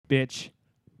bitch.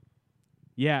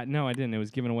 Yeah, no, I didn't. It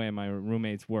was given away at my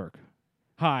roommate's work.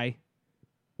 Hi.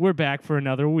 We're back for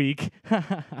another week.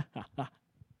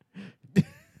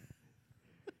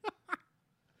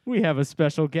 We have a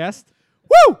special guest.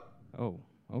 Woo! Oh,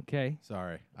 okay.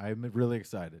 Sorry, I'm really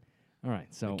excited. All right,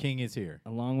 The so king is here.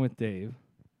 along with Dave,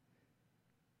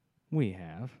 we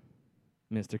have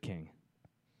Mr. King.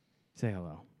 Say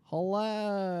hello.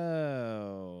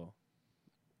 Hello.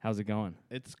 How's it going?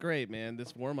 It's great, man.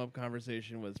 This warm-up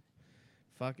conversation was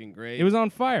fucking great. It was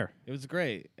on fire. It was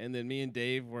great. And then me and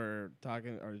Dave were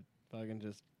talking, or fucking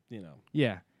just,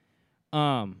 Yeah.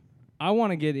 I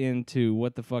want to get into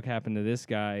what the fuck happened to this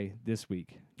guy this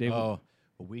week. Dave, A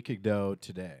week ago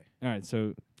today. all right,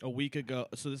 so a week ago.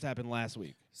 So this happened last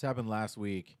week. This happened last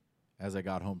week as I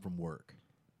got home from work.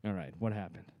 all right, what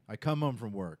happened? I come home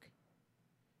from work.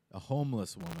 A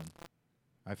homeless woman.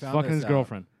 I found Fucking this his out.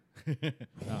 girlfriend.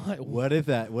 What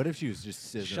if she was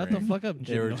just scissoring? Shut the fuck up,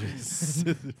 They were Jim. just.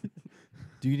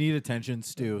 Do you need attention,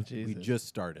 Stu? We Jesus. just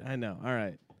started. I know. All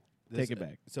right. This- Take it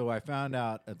back. So I found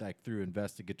out through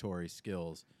investigatory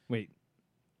skills. Wait,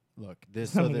 Look,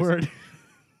 this. some word.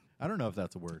 I don't know if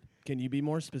that's a word. Can you be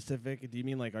more specific? Do you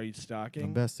mean are you stalking?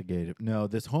 Investigative. No,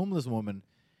 this homeless woman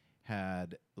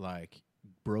had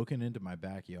broken into my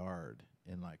backyard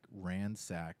and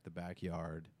ransacked the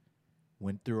backyard.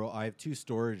 Went through. I have two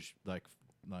storage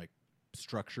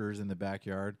structures in the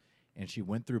backyard, and she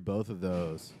went through both of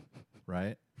those.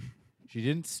 Right. She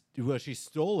didn't. She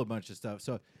stole a bunch of stuff.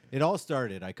 So it all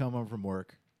started. I come home from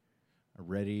work,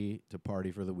 ready to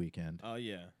party for the weekend. Oh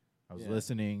yeah. I was Yeah.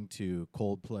 listening to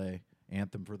Coldplay,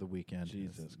 Anthem for the Weekend.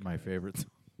 Jesus It's my favorite song.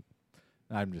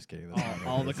 I'm just kidding. That's not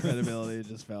my All the favorite. credibility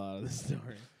just fell out of the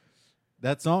story.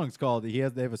 That song's called. They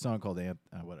have a song called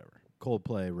whatever.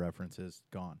 Coldplay references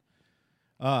gone.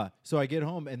 So I get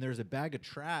home and there's a bag of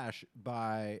trash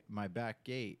by my back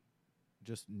gate,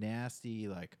 just nasty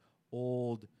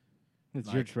old.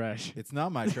 It's your trash. It's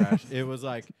not my trash. It was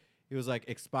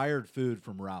expired food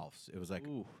from Ralph's. It was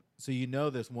Ooh. so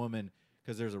this woman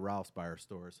because there's a Ralph's by our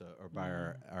store, or by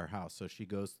our house. So she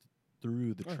goes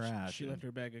through the Oh, trash. She and- left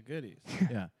her bag of goodies.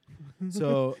 Yeah.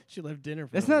 So She left dinner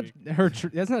for That's the not week. her.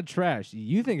 That's not trash.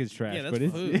 You think it's trash, Yeah, that's but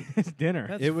it's food. it's dinner.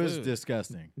 That's it was food.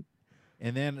 disgusting.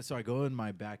 And then so I go in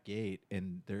my back gate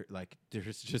and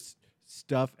there's just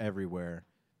stuff everywhere.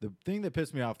 The thing that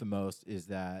pissed me off the most is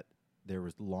that there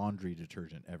was laundry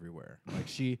detergent everywhere.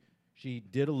 She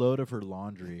did a load of her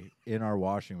laundry in our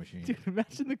washing machine. Dude,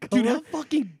 imagine the color. Dude, how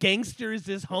fucking gangster is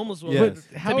this homeless woman Yes.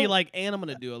 to How- be like, and I'm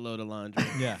gonna do a load of laundry.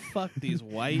 Yeah. Fuck these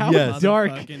white How Yes.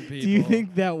 dark motherfucking people. do you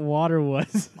think that water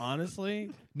was?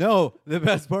 Honestly, No, the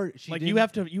best part, you didn't-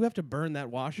 have to burn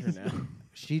that washer now.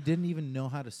 she didn't even know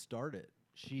how to start it.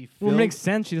 She Well, filled, it makes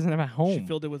sense. She doesn't have a home. She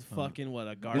filled it with fucking what,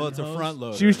 a garden well, it's a hose? front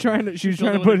loader. She was trying to. She was filled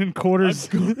trying it to with put in quarters.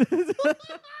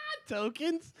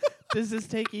 Tokens. Does this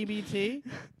take EBT?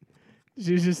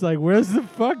 She was just like, "Where's the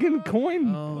fucking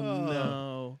coin?" Oh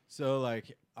no. So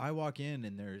I walk in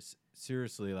and there's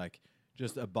seriously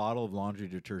just a bottle of laundry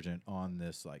detergent on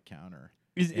this counter.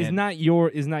 Is and- not your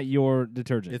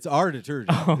detergent. It's our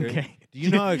detergent. Oh, okay. Do you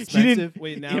know how She didn't- expensive?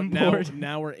 Wait, Import.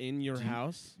 now we're in your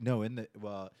house. No,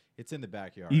 it's in the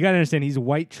backyard. You gotta understand. He's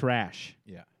white trash.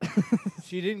 Yeah.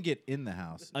 She didn't get in the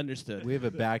house. Understood. We have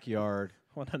a backyard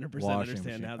 100% washing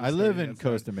understand machine. how. I this live story in got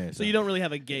started. Costa Mesa. So you don't really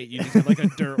have a gate. You just have a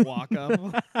dirt walk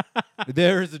up.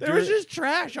 There's a There was dirt. just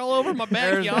trash all over my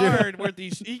There's backyard. Where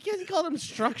these he called them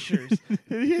structures.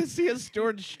 He has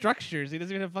stored structures. He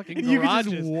doesn't even have fucking You could just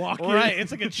garages. walk in. Right,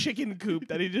 it's like a chicken coop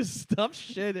that he just stuffs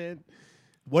shit in.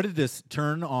 What did this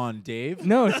turn on, Dave?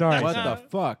 No, sorry. What sorry. the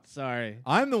fuck? Sorry.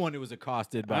 I'm the one who was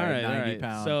accosted by all a right, 90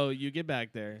 pound. So you get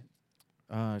back there.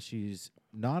 She's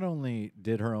not only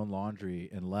did her own laundry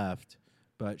and left,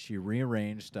 but she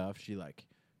rearranged stuff.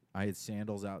 I had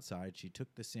sandals outside. She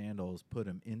took the sandals, put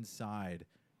them inside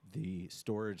the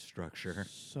storage structure.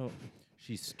 So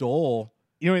She stole.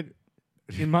 You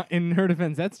know, in her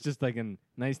defense, that's just like a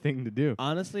nice thing to do.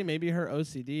 honestly, maybe her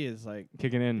OCD is like.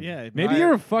 Kicking in. Yeah, Maybe I-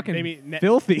 you're a fucking maybe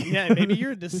filthy. Yeah, maybe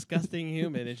you're a disgusting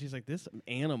human, and she's like, "This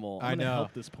animal. I I'm gonna know.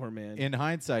 help this poor man." In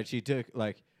hindsight, she took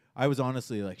I was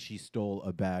honestly she stole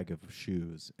a bag of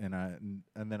shoes, and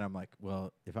then I'm like,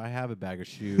 well, if I have a bag of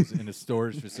shoes in a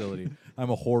storage facility, I'm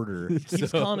a hoarder. He's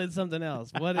so- calling it something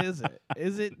else. What is it?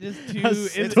 Is it just too? A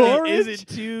Is storage it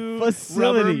too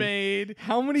facility. Rubbermaid?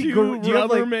 How many Two do you have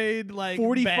like Rubbermaid like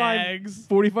 45 bags?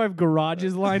 45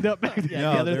 garages lined up back there? Yeah,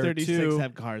 No, the other there are 36 two.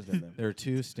 have cars in them. There are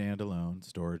two standalone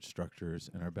storage structures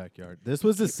in our backyard. This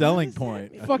was the selling does that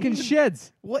point. mean? Fucking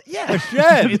sheds. What? Yeah, A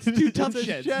shed. It's two tough It's a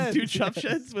sheds. shed. Two tough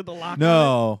sheds with a lock. on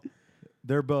No,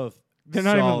 they're both They're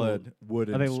not even- solid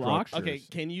wooden Are they locked? structures. Okay,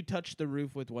 can you touch the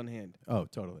roof with one hand? Oh,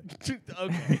 totally.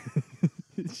 Okay.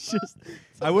 It's just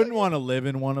I wouldn't want to live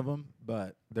in one of them,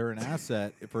 but they're an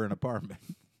asset for an apartment.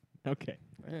 okay.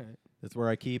 All right. That's where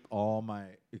I keep all my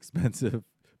expensive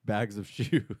bags of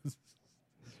shoes.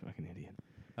 Fucking idiot.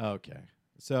 Okay.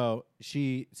 So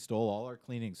she stole all our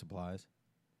cleaning supplies.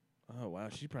 Oh wow,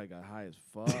 she probably got high as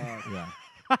fuck. Yeah.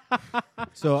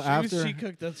 So after she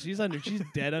cooked up, she's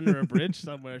dead under a bridge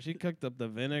somewhere. She cooked up the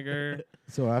vinegar.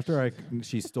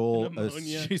 she stole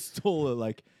Pneumonia.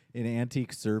 like an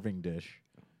antique serving dish.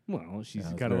 Well, she's Yeah,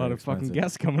 it was got a very lot of fucking expensive.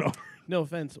 guests coming over. No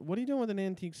offense. What are you doing with an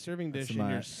antique serving That's dish in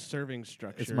my- your serving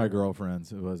structure? It's my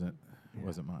girlfriend's. It wasn't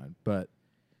mine. But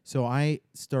so I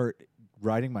start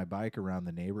riding my bike around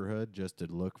the neighborhood just to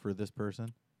look for this person.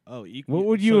 Oh, What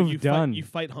would you have done? You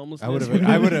fight homelessness.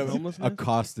 I would have homelessness.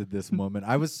 accosted this woman.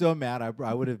 I was so mad.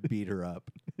 I would have beat her up.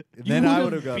 And You then I would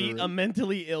would've have beat a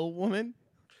mentally ill woman.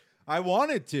 I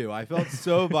wanted to. I felt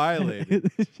so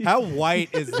violated. How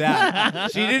white is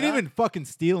that? She didn't even fucking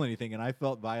steal anything, and I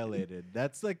felt violated.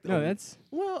 That's like No, that's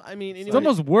Well, I mean, it's anyone,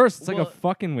 almost worse. It's like well, a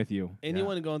fucking with you.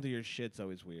 anyone going through your shit's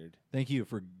always weird. Thank you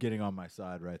for getting on my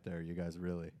side right there. You guys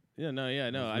really. Yeah, no. It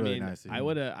was I really mean, nice of I you.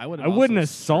 would have. I wouldn't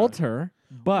assault her,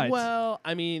 but Well,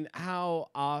 I mean, how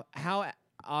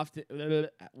often?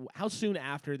 How soon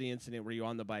after the incident were you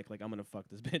on the bike? Like, I'm gonna fuck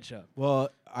this bitch up. Well,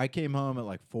 I came home at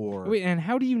like 4. wait. And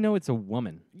how do you know it's a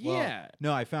woman? Well, Yeah.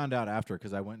 No, I found out after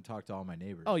because I went and talked to all my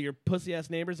neighbors. Oh, your pussy ass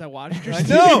neighbors that watched your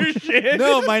No, your shit.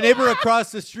 no, my neighbor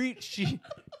across the street, she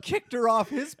kicked her off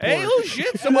his porch. Hey, oh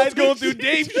shit! Someone's going through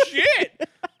Dave's shit.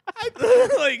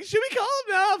 Like, should we call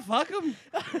him now? Fuck him.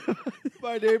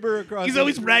 My neighbor across. He's the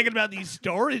always street- bragging about these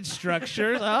storage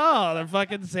structures. Oh, they're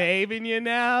fucking saving you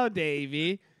now,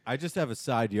 Davey. I just have a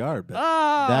side yard, but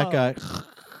Oh, that guy.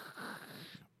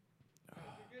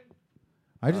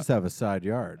 I just have a side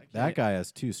yard. That can't- guy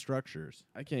has 2 structures.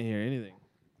 I can't hear anything.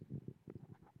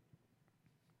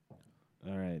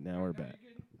 All right, now we're back.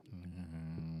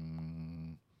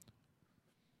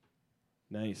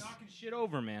 Nice. Knocking shit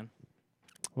over, man.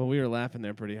 Well, we were laughing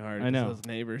there pretty hard. I 'cause know. Those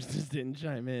neighbors just didn't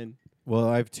chime in. Well,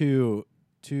 I have two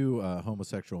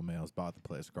homosexual males bought the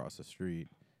place across the street,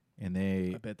 and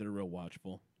I bet they're real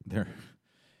watchful. they're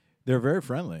very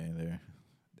friendly.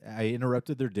 I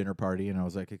interrupted their dinner party, and I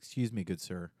was like, "Excuse me, good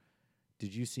sir,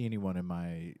 did you see anyone in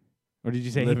my?" Or did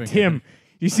you say, hey, Living Tim?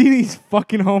 You see these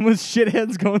fucking homeless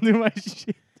shitheads going through my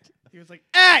shit? He was like,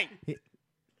 "Hey, hey,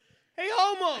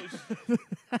 homos!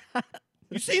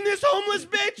 You seen this homeless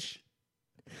bitch?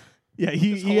 Yeah, Just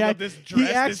he hold up act- this he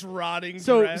dress, acts this rotting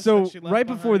so dress." so that she left right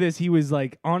before behind. this he was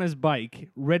like on his bike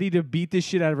ready to beat the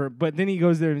shit out of her, but then he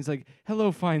goes there and he's like,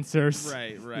 hello fine sirs.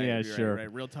 Right. Yeah, right, sure.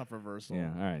 Right. Real tough reversal.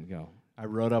 Yeah, all right, go. I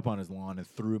rode up on his lawn and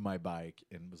threw my bike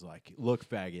and was like, "Look,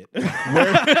 faggot."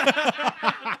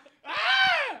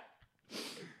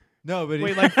 No, but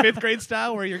Wait, like 5th grade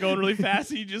style, where you're going really fast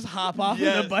and you just hop off and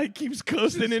Yes. the bike keeps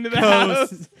coasting into the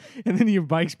house. And then your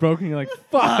bike's broken, you're like,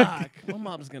 fuck. Fuck, my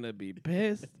mom's gonna be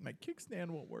pissed. my kickstand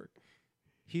won't work.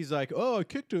 He's like, "Oh, I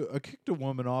kicked a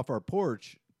woman off our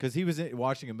porch because he was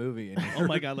watching a movie." And Oh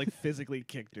my god, like physically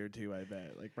kicked her too. I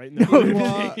bet, like right in the No, middle you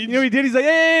of the know what he did? He's like,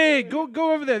 hey,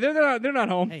 go over there. They're not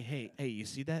home. Hey, you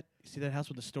see that? You see that house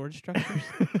with the storage structures?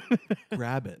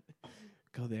 grab it.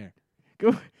 Go there.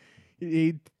 Go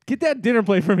hey, get that dinner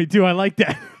plate for me too. I like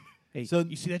that. Hey, So-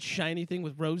 you see that shiny thing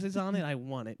with roses on it? I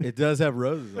want it. It does have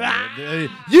roses on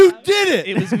it. You did it.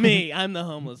 It was me. I'm the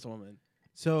homeless woman.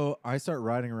 So I start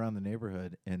riding around the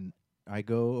neighborhood, and I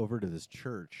go over to this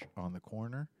church on the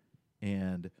corner,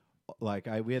 and like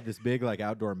we had this big like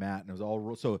outdoor mat, and it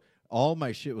was so all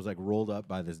my shit was like rolled up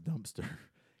by this dumpster.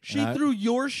 She And I- threw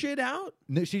your shit out?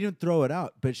 No, she didn't throw it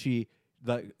out, but she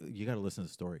like you got to listen to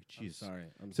the story. Jeez. Sorry.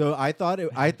 So I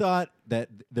thought that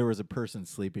there was a person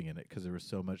sleeping in it because there was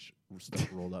so much stuff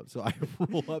rolled up. So I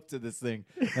roll up to this thing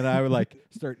and I would like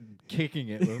start kicking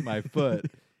it with my foot,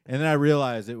 and then I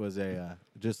realized it was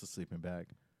just a sleeping bag.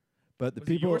 But the Was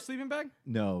it people, your sleeping bag?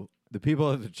 no, the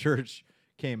people at the church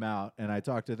came out and I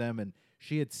talked to them, and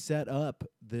she had set up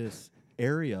this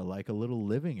area like a little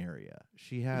living area.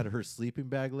 She had her sleeping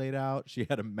bag laid out. She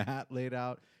had a mat laid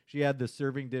out. She had the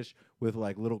serving dish with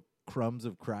like little crumbs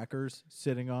of crackers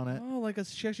sitting on it. Oh, like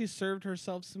she actually served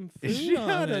herself some food. She on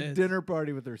had a it. dinner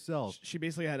party with herself. She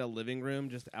basically had a living room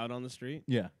just out on the street,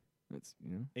 Yeah. That's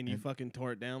you know. and you And- fucking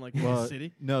tore it down like in Well, the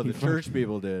city. no, the You fuck- church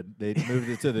people did. They moved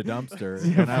it to the dumpster,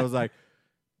 Yeah. and I was like,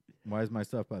 "Why is my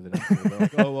stuff by the dumpster?" They're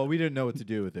like, "Oh, well, we didn't know what to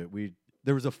do with it.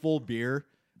 There was a full beer,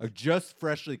 a just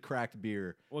freshly cracked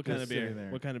beer. What kind just of beer? sitting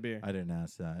there. What kind of beer? I didn't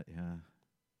ask that. Yeah,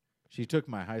 she took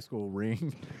my high school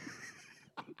ring.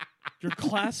 Your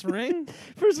class ring?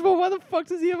 First of all, why the fuck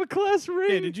does he have a class ring?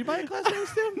 Hey, did you buy a class ring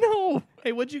still? No.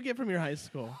 Hey, what'd you get from your high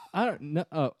school? I don't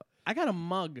know. I got a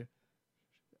mug.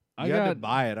 I You had to got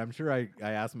buy it. I'm sure I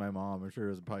asked my mom. I'm sure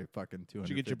it was probably fucking 200. Did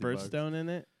you get your birthstone in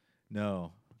it?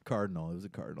 No. Cardinal. It was a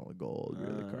cardinal of gold.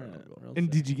 Really Alright, cardinal of gold. real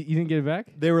And sick. did you didn't get it back?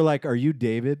 They were like, "Are you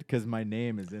David?" Because my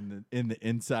name is in the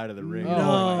inside of the ring. No. And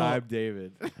I'm like, I'm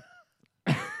David.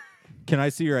 Can I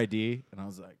see your ID? And I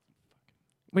was like,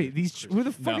 Wait, who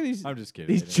the fuck no, are these? I'm just kidding.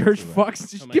 These They didn't church survive. fucks.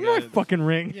 Just Oh my give me my God. fucking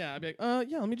ring. Yeah, I'd be like,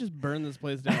 yeah, let me just burn this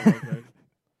place down real quick.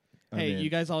 I Hey, mean- you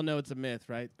guys all know it's a myth,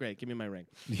 right? Great, give me my ring.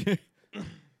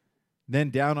 Then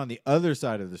down on the other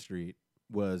side of the street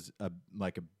was a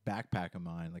backpack of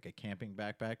mine, like a camping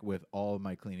backpack with all of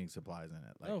my cleaning supplies in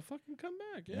it. Like, Oh, fucking come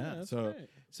back. Yeah, Yeah, that's so- great.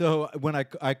 so when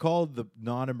I called the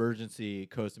non-emergency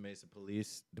Costa Mesa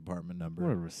Police Department number.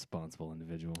 What a responsible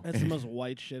individual. That's the most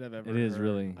white shit I've ever It is heard.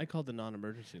 really. I called the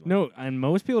non-emergency line. No, and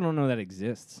most people don't know that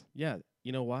exists Yeah,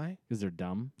 you know why? because they're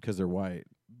dumb. Because they're white.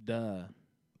 Duh.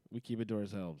 We keep it to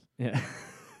ourselves. Yeah.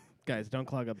 Guys, don't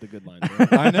clog up the good lines.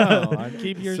 I know.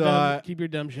 keep your So dumb, keep your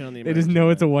dumb shit on the They just emergency know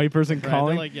it's a line. white person Right, they're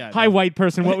calling. like, yeah, Hi, no. white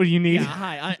person. What would you need? Yeah,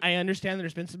 hi. I understand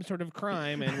there's been some sort of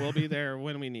crime, and we'll be there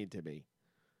when we need to be.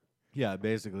 Yeah,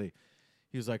 basically.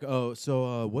 He was like, "Oh,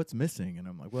 so what's missing?" And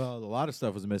I'm like, "Well, a lot of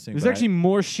stuff was missing. There's but actually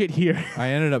more shit here. I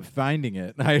ended up finding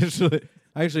it. I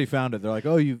actually found it. They're like,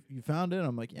 "Oh, you found it?"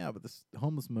 I'm like, "Yeah, but this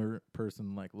homeless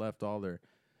person like left all their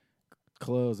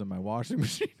clothes in my washing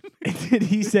machine." Did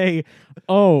he say,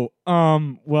 "Oh,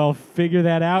 well, figure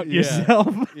that out Yeah.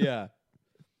 yourself"? Yeah.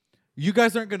 You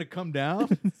guys aren't gonna come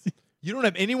down. You don't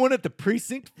have anyone at the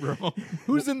precinct, bro.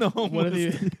 Who's in the homeless What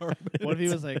if he- department? What if he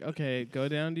was like, okay, go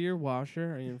down to your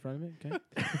washer. Are you in front of me?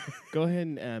 Okay. Go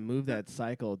ahead and move that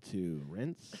cycle to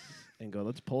rinse and go,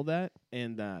 let's pull that.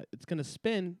 And it's going to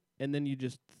spin. And then you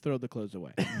just throw the clothes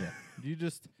away. Yeah. You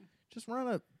just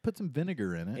put some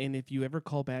vinegar in it. And if you ever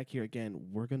call back here again,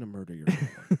 we're going to murder your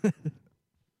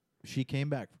She came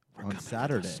back We're on coming with a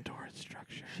Saturday. storage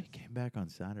structure. She came back on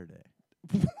Saturday.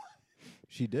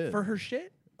 She did. For her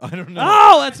shit? I don't know.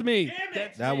 Oh, that's me.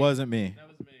 That wasn't me. That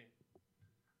was me.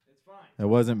 It's fine. That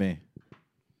wasn't me.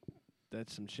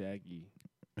 That's some shaggy.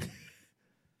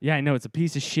 Yeah, I know it's a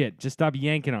piece of shit. Just stop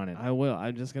yanking on it. I will.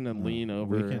 I'm just going to lean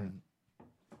over. We can.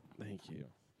 Thank you.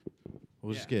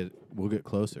 We'll just we'll get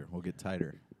closer. We'll get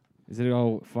tighter. Is it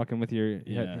all fucking with your head?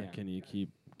 Yeah. Can you keep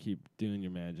doing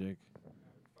your magic?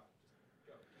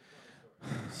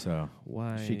 So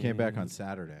Why? she came back on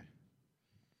Saturday.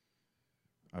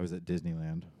 I was at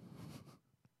Disneyland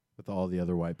with all the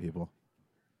other white people.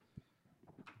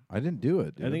 I didn't do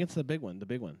it. I think it's the big one. The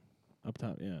big one. Up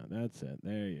top. Yeah, that's it.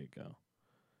 There you go.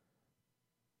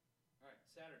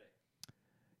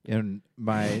 and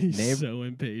my He's neighbor. so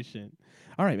impatient.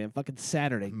 All right, man. Fucking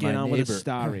Saturday. Get My on with a neighbor-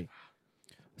 story.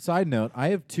 Side note: I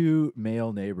have two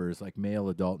male neighbors, like male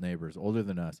adult neighbors, older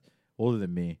than us, older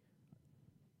than me.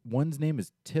 One's name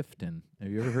is Tifton.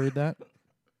 Have you ever heard that?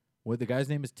 Well, the guy's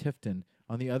name is Tifton.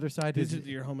 On the other side, This his is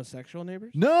your homosexual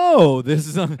neighbors? no. This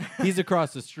is he's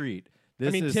across the street. This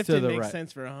I mean, is to Tifton the makes right.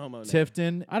 sense for a homo name.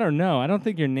 Tifton. I don't know. I don't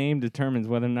think your name determines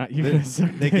whether or not you're gonna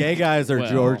suck The gay dick. guys are Well.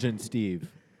 George and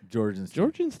Steve. George and Steve.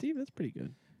 George and Steve, that's pretty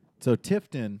good. So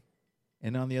Tifton,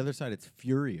 and on the other side it's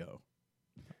Furio.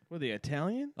 Were they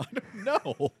Italian? I don't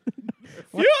know.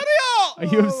 Are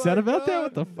you upset about that?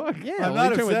 What the fuck? Yeah, I'm well,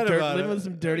 not you upset about living it. with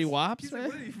some dirty wops, He's like, man.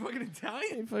 "What are you fucking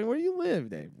Italian? Hey, where do you live,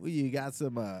 Dave? Well, you got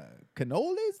some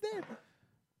cannolis there?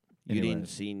 You Anyways, didn't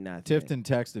see nothing. Tifton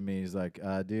texted me. He's like,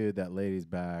 dude, that lady's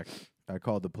back. I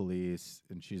called the police,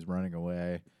 and she's running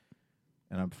away,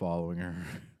 and I'm following her.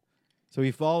 So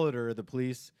he followed her. The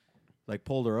police, like,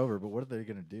 pulled her over. But what are they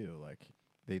going to do? Like,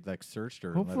 they, like, searched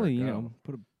her Hopefully, and you let her go. know,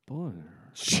 put a bullet in her.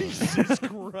 Jesus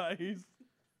Christ.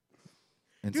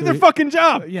 And Do so their he- fucking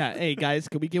job. Yeah, hey, guys,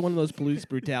 could we get one of those police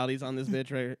brutalities on this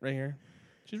bitch right here?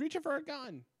 She's reaching for a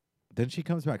gun. Then she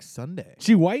comes back Sunday.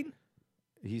 She white?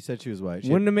 He said she was white. She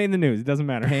Wouldn't have made the news. It doesn't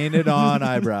matter. had painted on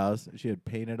eyebrows. She had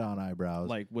painted on eyebrows.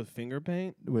 Like with finger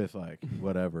paint? with like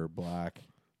whatever black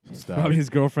stuff. Probably his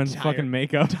girlfriend's Tire- fucking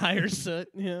makeup. Tire soot,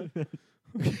 yeah.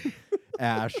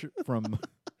 Ash from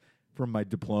my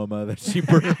diploma that she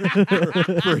burned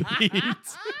for heat.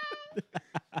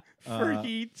 For Uh,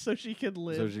 heat, so she could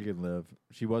live. so she could live.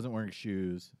 She wasn't wearing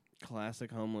shoes.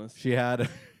 Classic homeless. She had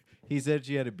he said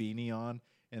she had a beanie on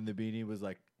and the beanie was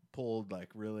like pulled like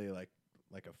really like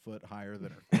a foot higher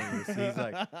than her face. He's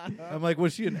like I'm like,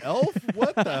 was she an elf?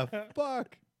 What the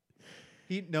fuck?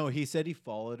 He said he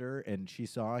followed her and she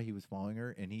saw he was following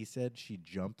her and he said she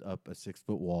jumped up a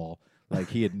 6-foot wall like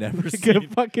he had never Like a seen.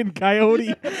 fucking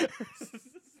coyote.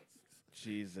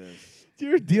 Jesus.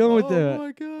 You're dealing with the.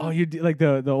 my god. Oh, you like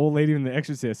the old lady in The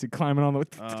Exorcist climbing on the.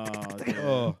 Oh, dude.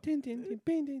 Oh. Dun, dun, dun,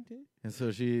 dun, dun, dun. And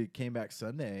so she came back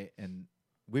Sunday, and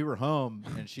we were home,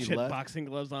 and she She had left. boxing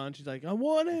gloves on. She's like, I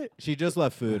want it. She just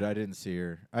left food. I didn't see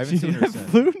her. I haven't She seen her left since.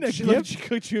 food. A She gift?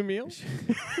 cooked you a meal.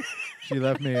 She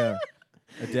left me a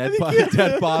dead,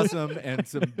 dead possum and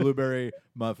some blueberry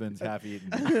muffins, half eaten.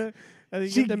 I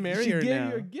think you have to marry she her gave now.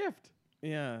 you a gift.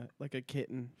 Yeah, like a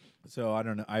kitten. So I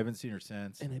don't know. I haven't seen her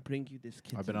since. And I bring you this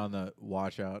kitten. I've been on the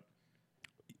watch out.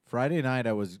 Friday night,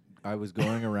 I was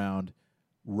going around,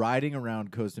 riding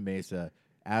around Costa Mesa,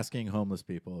 asking homeless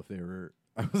people if they were.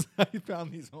 I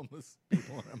found these homeless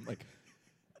people, and I'm like,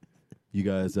 "You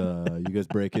guys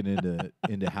breaking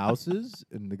into houses?"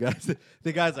 And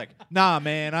the guy's like, "Nah,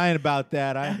 man, I ain't about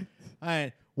that. I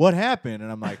ain't. What happened?"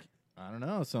 And I'm like, "I don't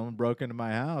know. Someone broke into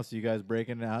my house. You guys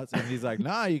breaking into the house?" And he's like,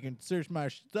 "Nah, you can search my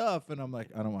stuff." And I'm like,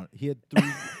 "I don't want." He had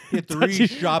three Touching-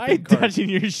 shopping I'm carts. touching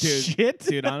your shit.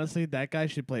 Dude, honestly, that guy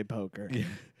should play poker. Yeah.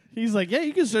 He's like, yeah,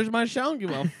 you can search my show. I don't give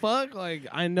a fuck. Like,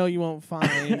 I know you won't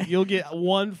find. You'll get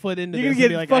 1 foot into You're this. gonna and get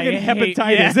be like, fucking I hate-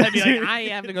 hepatitis. Yeah, I'd be like, I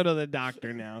have to go to the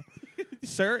doctor now.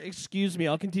 Sir, excuse me.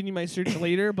 I'll continue my search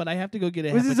later, but I have to go get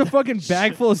a Was this a fucking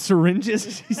bag full of syringes?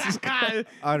 Jesus Christ. God.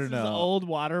 I don't This is know. old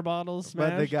water bottles But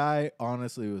the smashed. guy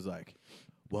honestly was like,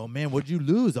 "Well, man, what'd you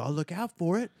lose? I'll look out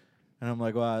for it." And I'm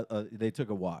like, "Well, they took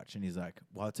a watch." And he's like,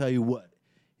 "Well, I'll tell you what.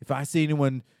 If I see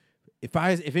anyone, if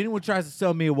anyone tries to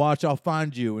sell me a watch, I'll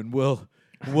find you, and we'll."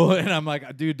 And I'm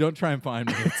like, "Dude, don't try and find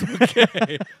me. It's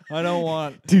okay. I don't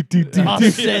want."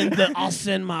 I'll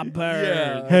send my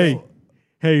bird. Yeah.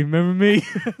 Hey, remember me?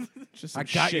 Just I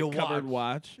some got your shit-covered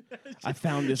watch. I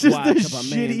found this Just watch a of a man's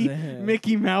shitty head.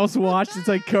 Mickey Mouse watch that's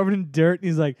like covered in dirt. And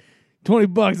he's like,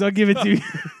 $20, I'll give it to you.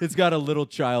 It's got a little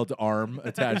child's arm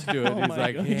attached to it. Oh He's my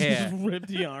like, God, he "Yeah." just ripped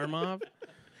the arm off.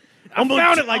 I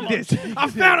found it like this. I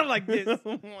found it like this.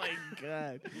 Oh my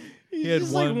God. He's had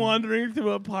just one- like wandering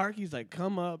through a park. He's like,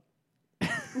 come up.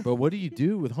 But what do you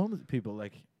do with homeless people?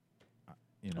 Like,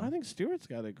 you know, I think Stuart's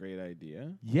got a great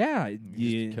idea. Yeah.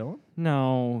 you just kill them.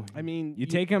 No. I mean, You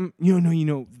take them. You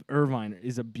know, Irvine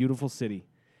is a beautiful city.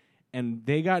 And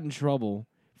they got in trouble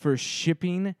for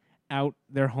shipping out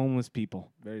their homeless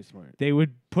people. very smart. They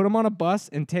would put them on a bus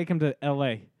and take them to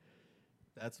L.A.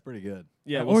 That's pretty good.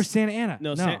 Yeah, or Santa Ana.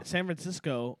 no, San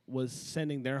Francisco was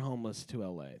sending their homeless to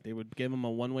L.A. They would give them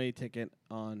a one-way ticket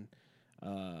on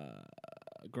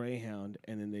Greyhound,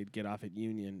 and then they'd get off at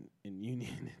Union.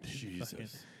 Jesus,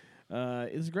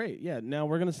 It's great. Yeah. Now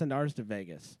we're gonna send ours to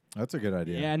Vegas. that's a good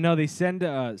idea. Yeah, no, they send.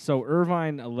 So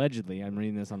Irvine allegedly, I'm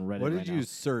reading this on Reddit. What did right you now.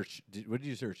 search? What did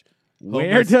you search? Where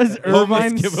Homeless- does homeless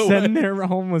Irvine giveaway. send their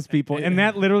homeless people? And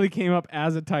that literally came up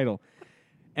as a title.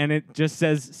 And it just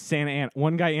says Santa Ana.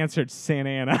 One guy answered Santa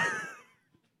Ana.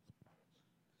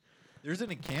 There's an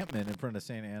encampment in front of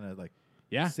Santa Ana, like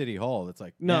Yeah. City Hall. That's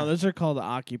like No, those are called the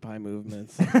Occupy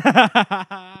movements.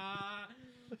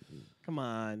 Come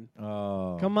on.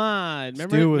 Oh, Come on.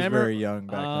 Remember, Stu was remember, very young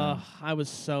back I was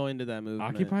so into that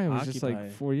movement. Occupy was just Occupy.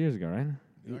 like 4 years ago, right?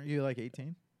 then. Aren't you like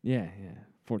 18? Yeah.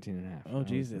 14 and a half. Oh, That was-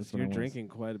 Jesus. that's what You're I was. drinking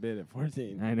quite a bit at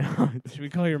 14. I know. Should we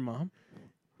call your mom?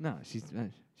 No, she's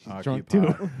drunk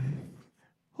Occupy. too.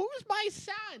 Who's my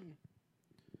son?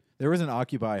 There was an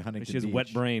Occupy Huntington She has Beach.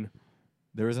 wet brain.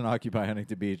 There was an Occupy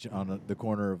Huntington Beach on the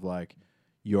corner of like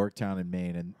Yorktown and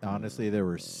Maine, and honestly, there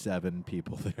were 7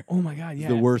 people there. Oh my God! It's Yeah.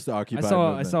 the worst Occupy. I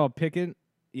movement. saw a picket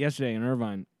yesterday in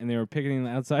Irvine, and they were picketing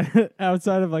outside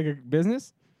outside of like a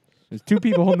business. There's 2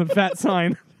 people holding the fat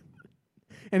sign,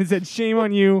 and it said "Shame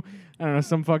on you." I don't know,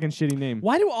 some fucking shitty name.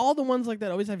 Why do all the ones like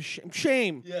that always have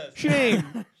shame? Yes.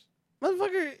 Shame.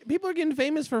 Motherfucker, people are getting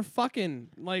famous for fucking.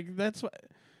 Like, that's what.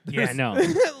 Yeah, no.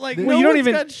 Like, Well, no you don't one's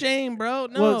even- got shame, bro.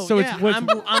 No, Well, so yeah,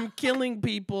 it's- I'm killing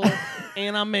people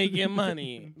and I'm making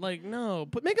money. Like, no,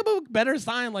 but make up a better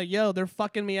sign. Like, yo, they're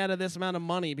fucking me out of this amount of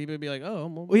money. People would be like, oh,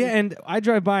 Well, yeah, and I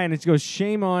drive by and it goes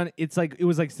 "Shame on." It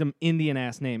was like some Indian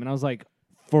ass name, and I was like,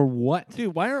 "For what?"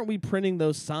 dude, why aren't we printing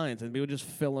those signs and people just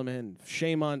fill them in?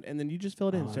 Shame on, and then you just fill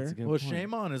it in, Oh, sir. that's a good Well, point.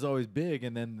 shame on is always big,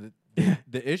 and then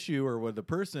the issue or the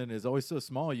person is always so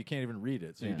small you can't even read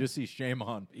it. So you Yeah. just see shame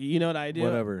on. You know what I do?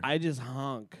 Whatever. I just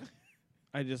honk.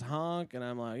 And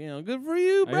I'm like, good for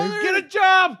you, I brother. go, "Get a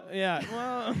job." Yeah,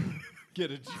 well,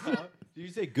 Get a job. Did you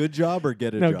say good job or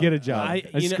get a No, job? get a job. I-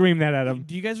 I you know- screamed that at him.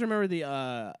 do you guys remember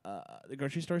the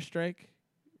grocery store strike?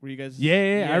 Were you guys?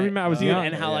 Yeah, I remember. I was Dude, young.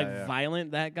 and how Yeah, like yeah.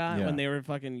 violent that got Yeah. when they were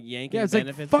fucking yanking Yeah, it's like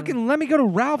benefits. from- fucking let me go to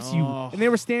Ralph's, you. Oh. And they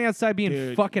were standing outside being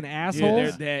Dude. fucking Dude,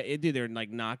 assholes. they're like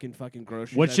knocking fucking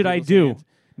groceries. What out of should I people's do? hands.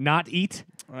 Not eat?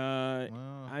 Well,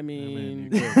 I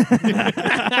mean- you could.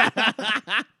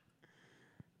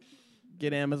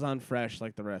 Get Amazon Fresh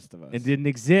like the rest of us. It didn't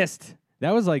exist.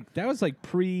 That was like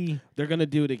pre. They're gonna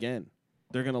do it again.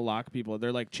 They're gonna lock people.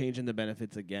 They're like changing the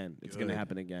benefits again. It's gonna Good.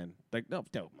 happen again. Like no,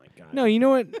 oh my god. No, you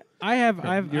know what? I have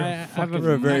You're a I have fucking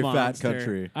We're a very monster. fat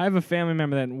country. I have a family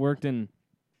member that worked in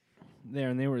there,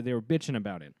 and they were bitching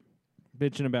about it,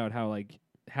 bitching about how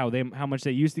how much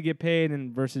they used to get paid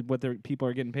and versus what their people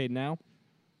are getting paid now.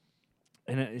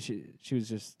 And she was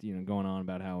just going on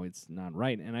about how it's not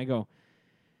right, and I go,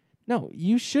 no,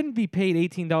 you shouldn't be paid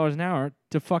 $18 an hour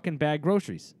to fucking bag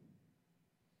groceries.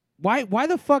 Why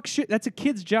the fuck should that's a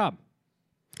kid's job?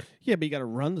 Yeah, but you got to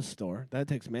run the store. That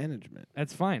takes management.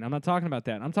 That's fine. I'm not talking about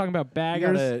that. I'm talking about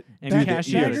baggers gotta and do the-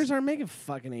 cashiers. Baggers aren't making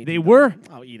fucking $18. They were.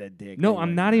 I'll eat a dick. No, They I'm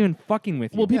were. not even fucking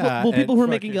with you. Well, people, Yeah, people who are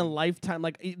and making a fucking- lifetime,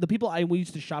 like the people we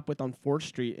used to shop with on 4th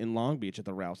Street in Long Beach at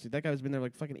the Rouse. That guy's been there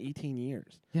like fucking 18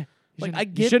 years. Yeah. Like shouldn't- I you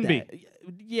get shouldn't that. be.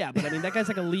 Yeah, but I mean that guy's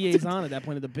like a liaison at that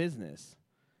point of the business.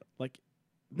 Like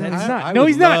No, that's he's not. I No, would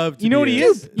he's not. love to You know be what he a-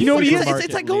 is? Dude, You know what he he's is? a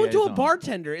It's like going to a liaison.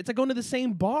 bartender. It's like going to the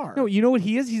same bar. No, you know what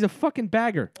he is? He's a fucking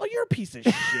bagger. Oh, you're a piece of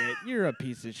shit. You're a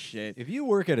piece of shit. If you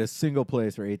work at a single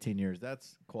place for 18 years,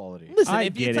 that's quality. Listen, I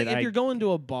if, get it's like it. if you're going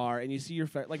to a bar and you see your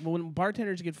like when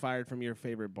bartenders get fired from your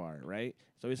favorite bar, right?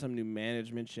 It's always some new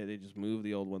management shit. They just move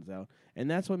the old ones out,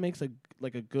 and that's what makes a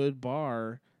good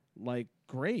bar like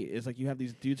great. Is like you have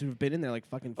these dudes who've been in there like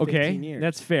fucking 15 Okay, years.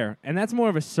 that's fair, and that's more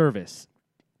of a service.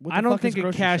 What I the don't fuck is think a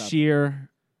grocery shopping? cashier.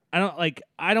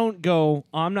 I don't go.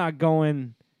 I'm not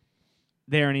going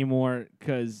there anymore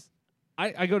because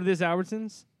I go to this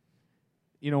Albertsons.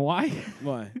 You know why?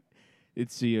 Why?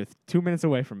 It's 2 minutes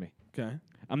away from me. Okay.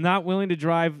 I'm not willing to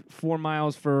drive 4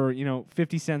 miles for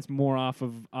 50 cents more off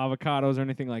of avocados or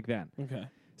anything like that. Okay.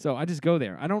 So I just go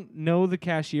there. I don't know the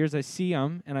cashiers. I see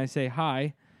them and I say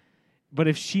hi. But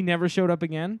if she never showed up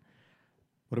again,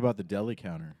 What about the deli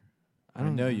counter? I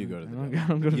don't know you go to the deli. I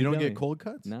don't go to You the don't deli. get cold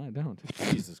cuts? No, I don't.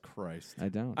 Jesus Christ. I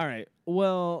don't. All right.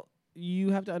 Well,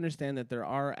 you have to understand that there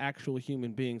are actual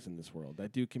human beings in this world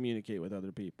that do communicate with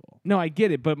other people. No, I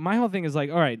get it, but my whole thing is like,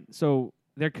 all right, so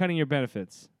they're cutting your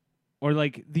benefits, or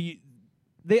like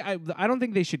I don't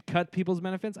think they should cut people's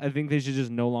benefits. I think they should just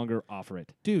no longer offer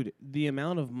it. Dude, the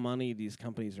amount of money these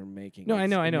companies are making. No, I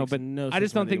know, it makes but no I sense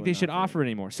just why don't think they wouldn't should offer it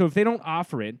anymore. So if they don't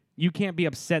offer it, you can't be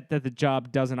upset that the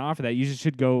job doesn't offer that. You just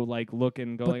should go like look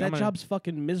and go But like, that I'm gonna- job's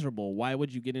fucking miserable. Why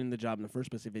would you get in the job in the first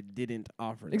place if it didn't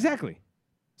offer that? Exactly.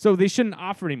 So they shouldn't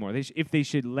offer anymore. If they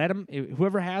should let them,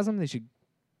 whoever has them, they should.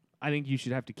 I think you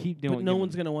should have to keep doing. But no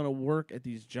one's going to want to work at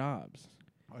these jobs.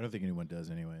 I don't think anyone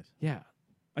does anyways. Yeah.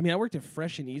 I mean, I worked at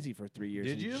Fresh and Easy for 3 years.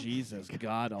 Did and you? Jesus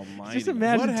God almighty. Just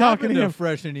imagine What talking happened to to him.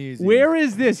 Fresh and Easy? Where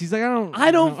is this? He's like,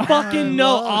 I don't know. fucking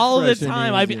know love all the Fresh and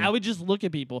time. Easy. I would just look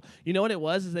at people. You know what it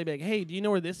was? Is they'd be like, hey, do you know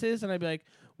where this is? And I'd be like,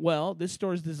 well, this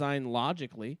store is designed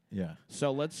logically. Yeah.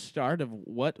 So let's start of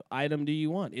what item do you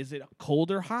want? Is it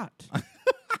cold or hot?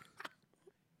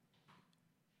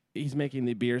 He's making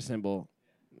the beer symbol.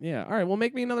 Yeah. All right. Well,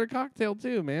 make me another cocktail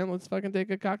too, man. Let's fucking take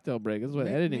a cocktail break. This is what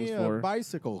Make editing's me for. a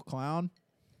bicycle, clown.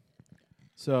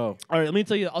 So, All right. Let me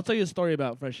tell you. I'll tell you a story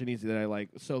about Fresh and Easy that I like.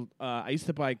 So I used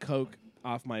to buy Coke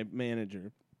off my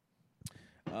manager,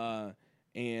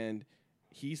 and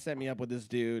he set me up with this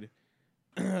dude.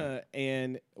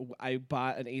 And I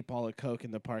bought an 8-ball of Coke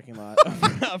in the parking lot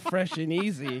of Fresh and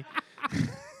Easy.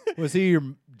 was he your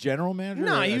general manager?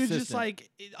 No, or he was assistant? just like,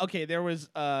 okay, there was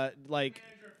like,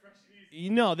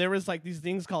 there was like these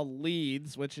things called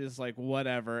leads, which is like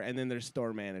whatever, and then there's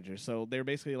store managers. So they're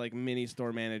basically like mini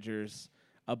store managers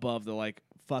above the like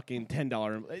fucking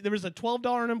 $10. There was a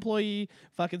 $12 an employee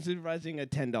fucking supervising a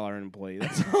 $10 an employee.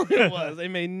 That's all it was. It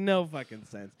made no fucking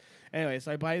sense. Anyway,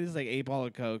 so I buy this like 8-ball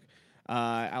of Coke.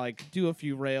 I like do a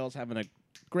few rails, having a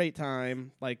great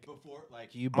time. Like before,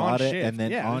 like you on bought it shift. and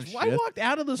then yeah, on I shift. walked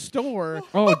out of the store.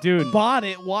 Oh, dude. Bought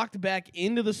it, walked back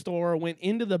into the store, went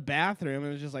into the bathroom, and it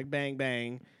was just like bang,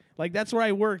 bang. Like, that's where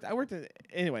I worked. I worked at,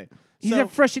 anyway. He's so,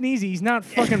 at Fresh and Easy. He's not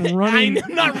fucking running.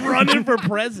 I'm not running for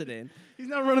president. He's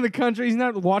not running the country. He's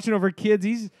not watching over kids.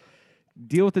 He's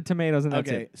deal with the tomatoes and that's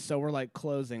Okay, it. so we're like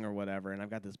closing or whatever, and I've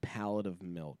got this pallet of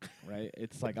milk, right?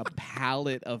 It's like a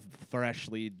pallet of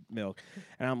freshly milk.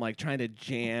 And I'm like trying to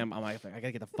jam. I'm like, I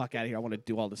gotta get the fuck out of here. I want to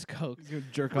do all this Coke. He's gonna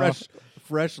jerk fresh, off.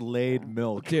 fresh laid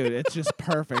milk. Dude, it's just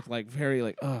perfect. Like, very,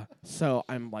 like, So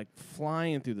I'm, like,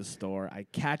 flying through the store. I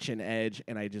catch an edge,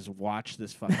 and I just watch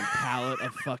this fucking pallet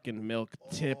of fucking milk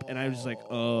tip. And I was just like,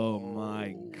 oh,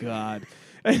 my God.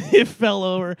 It fell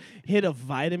over, hit a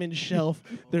vitamin shelf.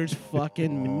 There's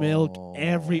fucking milk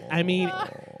every... I mean,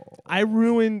 I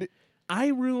ruined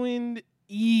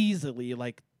easily,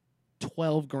 like,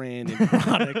 12 grand in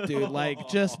product, dude. Like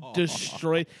just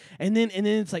destroyed. And then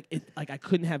it's like I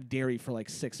couldn't have dairy for like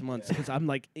 6 months because I'm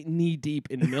like knee deep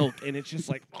in milk, and it's just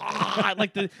like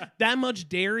like that much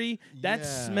dairy, that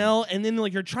smell, and then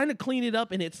like you're trying to clean it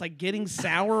up, and it's like getting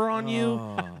sour on you.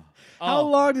 How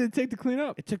long did it take to clean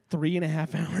up? It took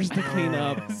 3.5 hours to clean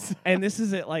up, and this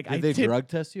is it. Like Did they drug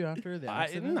test you after the I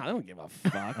accident? don't give a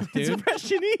fuck, It's dude.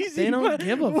 fresh and easy. They don't but-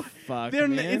 give a fuck.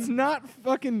 Man. It's not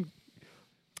fucking.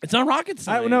 It's not rocket I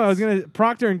science. don't know. I was gonna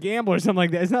Procter and Gamble or something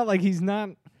like that. It's not like he's not.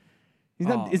 He's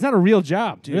not. Oh. It's not a real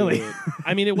job, Dude. really.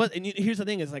 I mean, it was. And here's the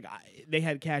thing: is like they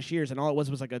had cashiers, and all it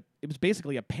was like it was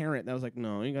basically a parent that was like,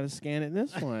 "No, you got to scan it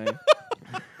this way."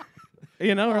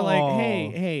 You know, or like,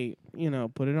 hey, you know,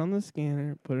 put it on the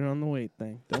scanner, put it on the weight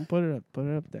thing. Don't put it up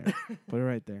there. Put it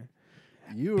right there.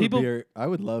 I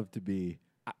would love to be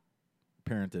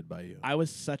parented by you. I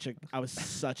was such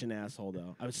an asshole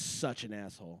though. I was such an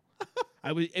asshole.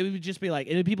 It would just be like,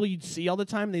 and the people you'd see all the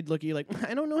time, they'd look at you like,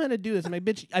 I don't know how to do this. I'm like,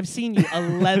 bitch, I've seen you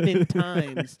 11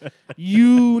 times.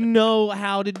 You know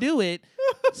how to do it.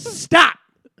 Stop.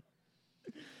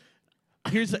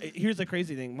 Here's a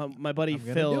crazy thing. My buddy I'm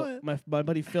gonna do Phil, it. my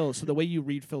buddy Phil. So the way you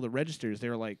refill the registers,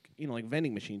 they're like, you know, like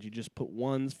vending machines. You just put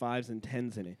 1s, 5s, and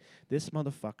 10s in it. This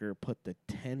motherfucker put the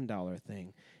 $10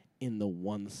 thing in the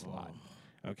 1 slot.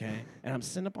 Okay, and I'm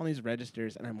sitting up on these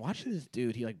registers, and I'm watching this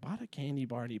dude. He like bought a candy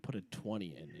bar and he put a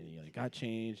 20 in, and he like got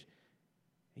change.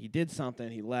 He did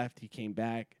something. He left. He came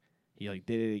back. He like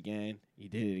did it again. He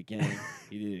did it again.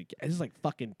 He did it again. This is like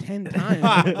fucking 10 times.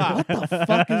 What the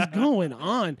fuck is going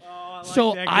on?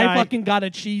 So I fucking got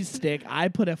a cheese stick. I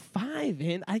put a 5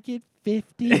 in. I get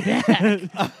 50 back.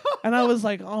 And I was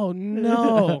like, oh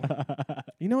no.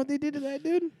 You know what they did to that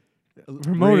dude?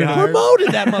 Promoted. Promoted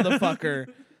that motherfucker.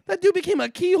 That dude became a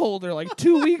key holder like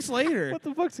 2 weeks later. What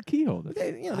the fuck's a key holder?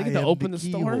 They get I to am open the the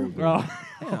key store. holder. Oh,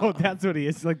 oh, that's what he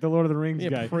is. He's like the Lord of the Rings Yeah,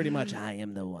 guy. pretty much. I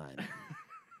am the one.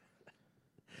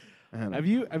 I don't know. Have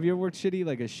you ever worked shitty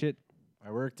like a shit?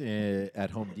 I worked at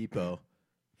Home Depot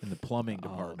in the plumbing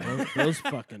department those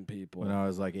fucking people. when I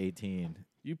was like 18.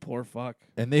 You poor fuck.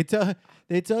 And they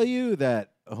tell you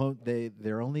that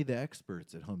they're only the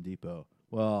experts at Home Depot.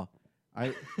 Well,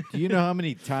 do you know how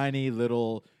many tiny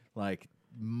little like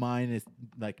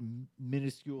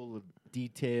minuscule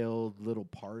detailed little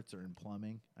parts are in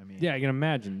plumbing? I mean, Yeah, I can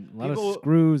imagine a lot People- of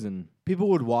screws and. people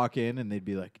would walk in and they'd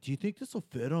be like, "Do you think this will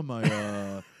fit on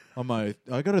my on my?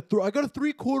 I got a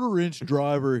 3/4 inch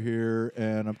driver here,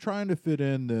 and I'm trying to fit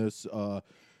in this. I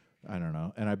don't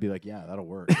know." And I'd be like, "Yeah, that'll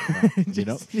work. Yeah, you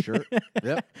know, sure,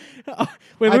 yep,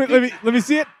 Wait, let me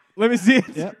see it. Let me see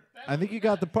it. yep. I think you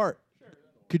got the part.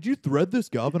 Could you thread this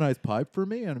galvanized pipe for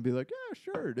me?" And I'd be like, "Yeah,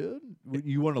 sure, dude.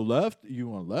 You want a left? You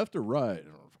want left or right?"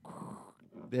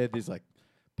 They had these like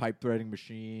pipe threading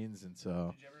machines, and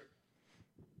so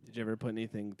Did you ever put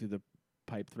anything through the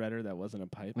pipe threader that wasn't a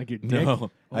pipe? Like your dick.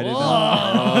 no, I did Oh,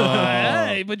 not.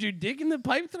 hey, but your dick in the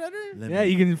pipe threader? Let Yeah, me-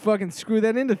 you can fucking screw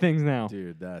that into things now.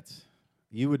 Dude,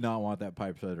 you would not want that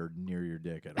pipe threader near your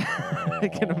dick at all. I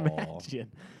can imagine.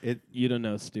 You don't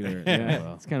know Stuart. Yeah,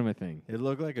 Well, it's kind of a thing. It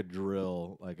looked like a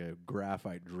drill, like a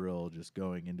graphite drill, just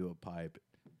going into a pipe.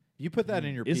 You put that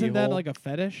in your pee Isn't that hole, like a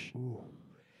fetish?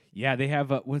 Yeah, they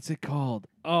have what's it called?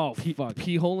 Oh fuck.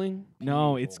 Pee holing?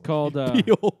 No, it's called pee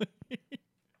hole.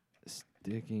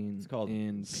 sticking It's called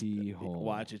in pee hole.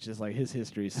 Watch, it's just like his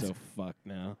history is so fucked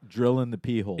now. drill in the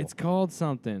pee hole. It's called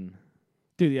something.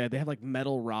 Dude, yeah, they have like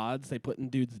metal rods they put in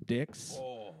dudes' dicks.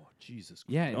 oh, Jesus.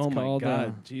 Yeah, it's Oh my called.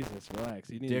 god, Jesus, relax.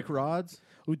 You need Dick rods?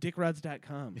 Ooh,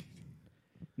 dickrods.com.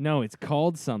 No, it's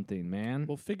called something, man.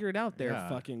 Well, figure it out there, Yeah.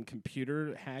 fucking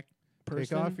computer hack Take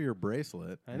person. off your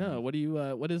bracelet. I know. What do you?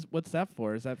 What's that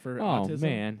for? Is that for Oh autism?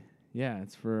 man, yeah,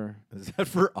 it's for. Is that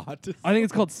for autism? I think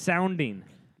it's called sounding.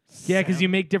 Yeah, because you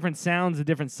make different sounds at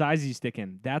different sizes you stick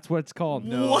in. That's what it's called.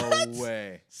 No What?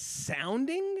 way.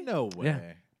 Sounding? No way.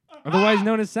 Yeah. Otherwise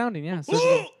known as sounding. Yeah.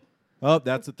 So Oh,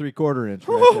 that's a 3/4 inch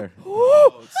right there.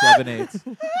 Oh,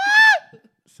 7/8.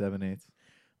 7/8.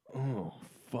 oh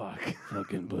fuck.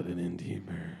 Fucking put it in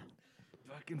deeper.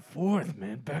 Back and forth,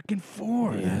 man. Back and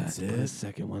forth. Yeah, That's put a it.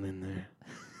 second one in there.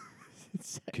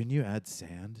 Can you add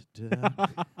sand to that?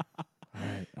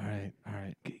 All right.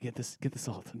 Get the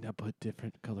salt. Now put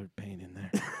different colored paint in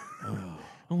there. Oh.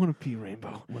 I want to pee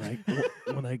rainbow. When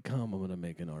I come, I'm gonna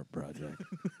make an art project.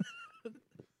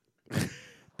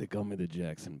 They call me the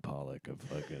Jackson Pollock of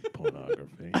fucking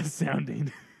pornography.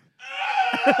 Sounding.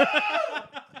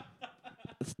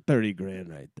 It's 30 grand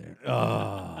right there.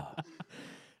 Oh.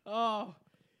 Oh.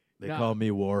 They No. call me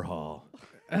Warhol.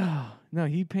 Oh. No,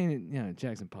 he painted. Yeah,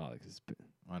 Jackson Pollock.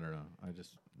 I don't know. I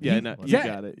just Yeah, He- no, you Yeah,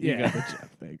 got it. yeah. You got the check.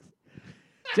 Thanks.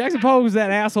 Jackson Pollock was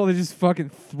that asshole that just fucking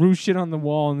threw shit on the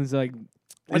wall and was like,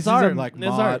 It's this is art. a- Like It's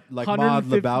art. Maud, like Maud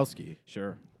 150 Lebowski.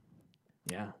 Sure.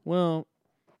 Yeah. Well,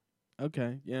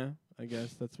 okay, yeah, I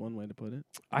guess that's one way to put it.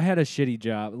 I had a shitty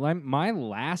job. My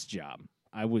last job,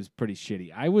 I was pretty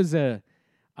shitty.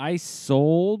 I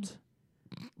sold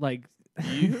like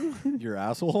You? Your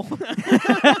asshole.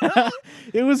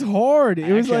 it was hard.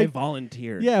 It was Actually, I like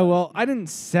volunteered. yeah. Well, I didn't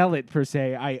sell it per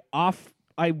se.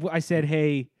 I said,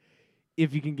 hey,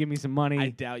 if you can give me some money. I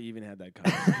doubt you even had that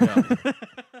conversation.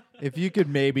 If you could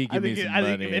maybe give me some I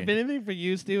money. think if anything for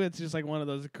you, Stu, it's just like one of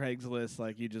those Craigslist,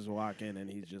 like you just walk in and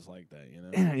he's just like that, you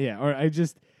know? Yeah, or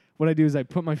what I do is I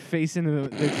put my face into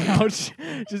the couch,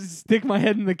 just stick my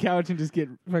head in the couch and just get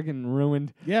fucking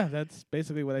ruined. Yeah, that's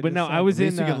basically what I But just no, said. I was At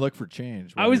least in. you can look for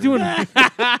change. I while was you're doing. there.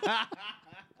 I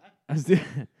was doing.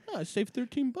 Oh, I saved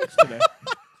 $13 today.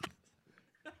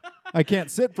 I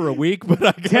can't sit for a week, but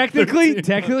I got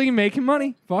technically making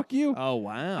money. Fuck you. Oh,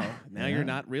 wow. Now Yeah. you're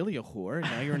not really a whore.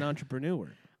 Now you're an entrepreneur.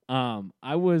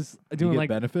 I was Do you doing get like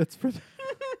benefits for that?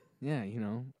 yeah,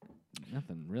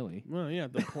 nothing really. Well, yeah,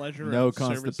 the pleasure No of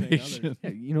servicing constipation.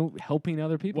 others. Yeah, helping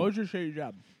other people. What was your shitty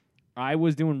job? I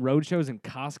was doing road shows in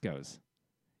Costco's.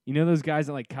 You know those guys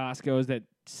at like Costco's that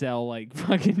sell like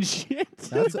fucking shit.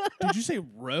 That's Did you say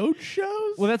road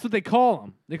shows? Well, that's what they call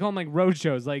them. They call them like road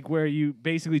shows, like where you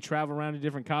basically travel around to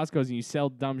different Costco's and you sell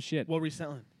dumb shit. what were you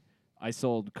selling? I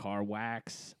sold car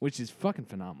wax, which is fucking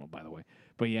phenomenal, by the way.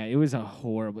 But yeah, it was a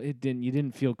horrible. You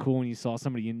didn't feel cool when you saw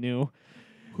somebody you knew.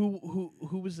 Who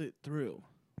was it through?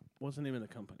 What's the name of the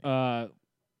company?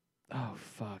 Oh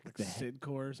fuck. Like the Sidcore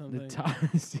or the something? top.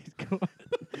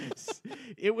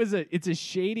 It's a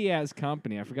shady ass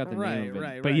company. I forgot the name of it.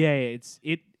 Right, But right.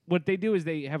 yeah, what they do is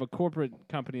they have a corporate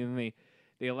company and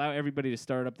they allow everybody to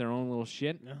start up their own little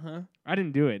shit. Uh-huh. I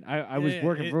didn't do it. I was yeah,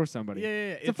 working it- for somebody. Yeah.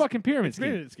 It's a fucking pyramid It's scheme.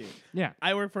 pyramid scheme. Yeah.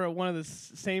 I work for one of the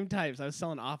same types. I was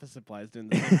selling office supplies doing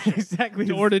the same shit. Exactly.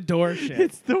 Door-to-door shit.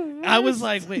 It's the worst. I was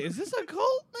like, wait, is this a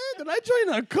cult, man? Did I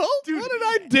join a cult? What did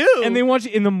I do? and they want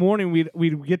you in the morning.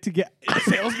 We'd get to get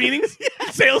sales meetings?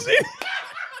 Sales meetings?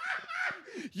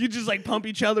 You just like pump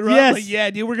each other up. Yes. Like, yeah,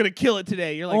 dude, we're gonna kill it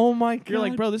today. You're like, oh my god. you're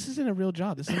like, bro, this isn't a real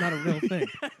job. This is not a real thing.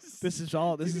 This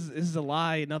is a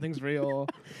lie. Nothing's real.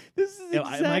 This is Am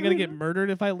I gonna get murdered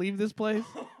if I leave this place?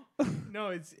 No,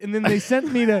 it's and then they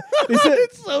sent me to. They said,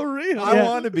 It's so real. I Yeah.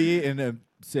 want to be in a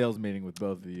sales meeting with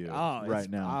both of you Oh, right it's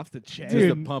now. off the chain. Just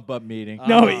a Dude. pump up meeting.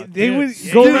 no, Oh, they dude. would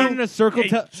Yeah, go dude. around in a circle. Hey,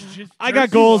 I got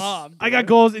jerk goals. you off, I got dude.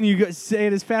 goals, and you say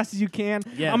it as fast as you can.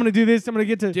 Yeah. I'm gonna do this. I'm gonna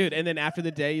get to. Dude, and then after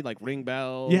the day, you like ring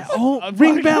bells. Yeah. Oh, I'm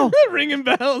ring fucking bell. ringing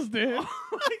bells, dude. Oh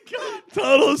my god.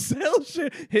 Total sales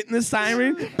shit. Hitting the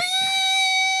siren.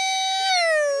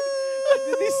 I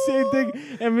did the same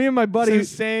thing, and me and my buddy. It's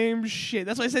the same shit.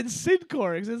 That's why I said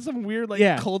Sidcore, because it's some weird, like,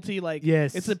 Yeah. culty, like,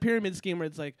 Yes. it's a pyramid scheme where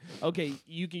it's like, okay,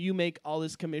 you make all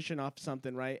this commission off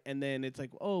something, right? And then it's like,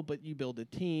 oh, but you build a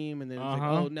team, and then it's like,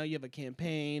 Uh-huh. oh, now you have a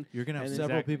campaign. You're gonna have and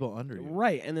several exactly. people under you.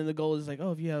 Right. And then the goal is like,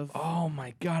 oh, if you have Oh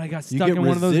my god! I got You stuck get in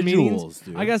one of those meetings. residuals,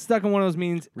 dude. I got stuck in one of those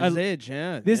meetings. Resig,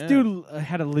 yeah. This yeah. dude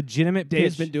had a legitimate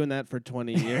Dave's pitch. been doing that for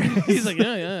 20 years. He's like,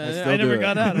 yeah, still I do never it.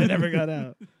 got out. I never got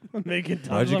out. I'm making tons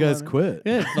Why'd you of guys money. quit?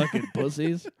 Yeah, fucking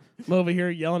pussies. I'm over here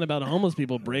yelling about homeless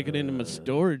people breaking into my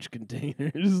storage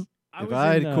containers. I If was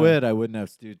I in, had quit, I wouldn't have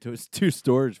two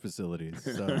storage facilities.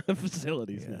 So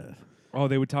Facilities. yeah. Oh,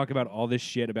 they would talk about all this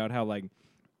shit about how like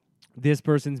this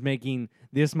person's making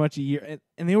this much a year,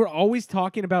 and they were always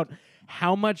talking about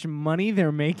how much money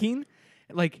they're making.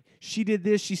 Like she did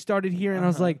this, she started here, and I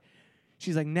was like,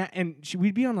 she's like,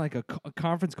 we'd be on like a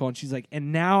conference call, and she's like,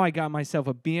 and now I got myself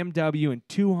a BMW and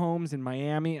 2 homes in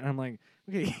Miami, and I'm like,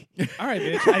 okay. All right,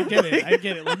 bitch. I get it. I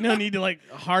get it. Like, no need to like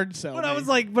hard sell. But I me. was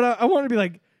like, I want to be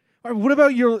like, all right, what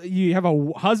about you have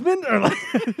a husband or like,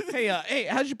 hey,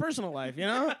 how's your personal life? You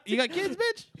know, you got kids,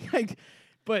 bitch. like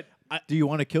but Do you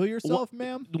want to kill yourself,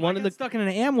 ma'am? The one I in got the stuck in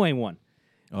an Amway one.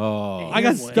 Oh, I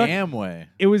got Amway. stuck. Amway.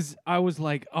 I was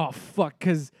like, oh fuck,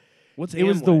 because what's it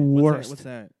was the Amway? worst. What's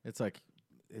that? It's like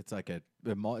it's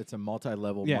a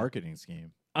multi-level Yeah. marketing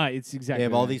scheme. It's exactly. They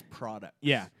have all that. these products.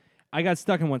 Yeah, I got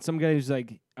stuck in one. Some guy was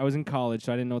like, I was in college,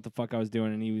 so I didn't know what the fuck I was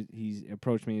doing, and he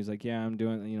approached me. He was like, yeah, I'm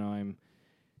doing, I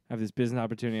have this business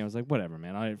opportunity. I was like, whatever,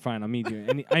 man. All right, fine, I'll meet you.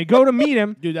 And I go to meet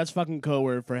him. Dude, that's fucking code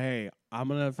word for hey, I'm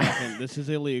gonna fucking this is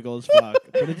illegal as fuck,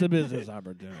 but it's a business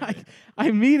opportunity.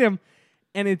 I meet him,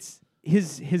 and it's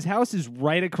his house is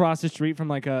right across the street from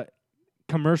like a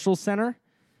commercial center.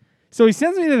 So he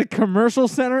sends me to the commercial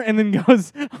center and then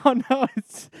goes, oh no,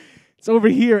 it's over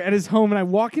here at his home. And I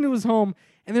walk into his home,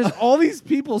 And there's all these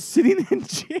people sitting in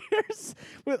chairs.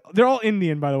 They're all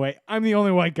Indian, by the way. I'm the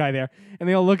only white guy there. And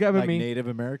they all look up Like at me. Native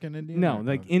American Indian? No, Or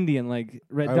like Indian, like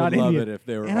red I dot would love Indian. it if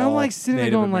they were And all I'm like sitting there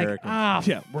Native going Americans. like,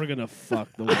 Yeah, we're gonna fuck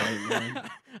the white man.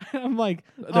 I'm like,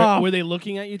 ah. Were they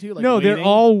looking at you too? Like No, they're waiting?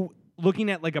 all looking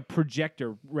at like a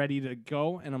projector ready to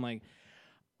go. And I'm like,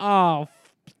 oh,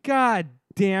 God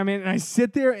damn it. And I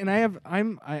sit there and I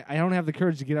don't have the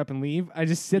courage to get up and leave. I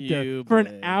just sit there You for an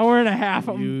bitch. hour and a half.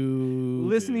 I'm You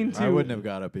listening bitch. to. I wouldn't have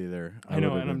got up either. I know,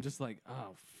 would've and I'm been- just like,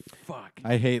 oh, fuck.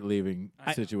 I hate leaving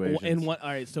situations. And what? All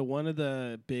right. So one of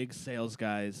the big sales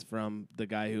guys from the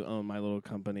guy who owned my little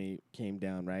company came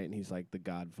down, right? And he's like the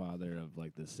godfather of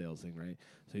like this sales thing, right?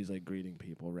 So he's like greeting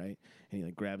people, right? And he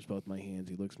like grabs both my hands.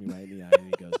 He looks me right in the eye and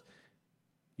he goes,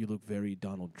 "You look very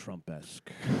Donald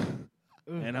Trump-esque."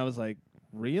 And I was like,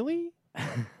 "Really?"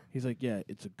 He's like, "Yeah,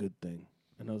 it's a good thing."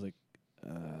 And I was like,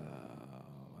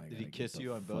 I Did he gotta kiss get the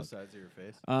you on both fuck- sides of your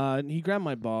face? He grabbed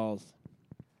my balls.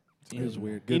 It was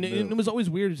weird. And Good it move. was always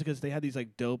weird because they had these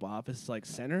like dope office like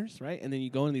centers, right? And then you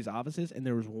go in these offices and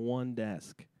there was one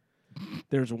desk.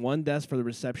 There's one desk for the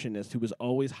receptionist who was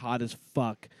always hot as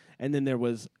fuck. And then there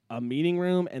was a meeting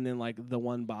room and then like the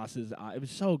one boss's it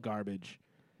was so garbage.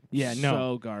 Yeah, no.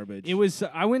 So garbage. It was,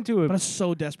 I went to a. But I was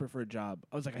so desperate for a job.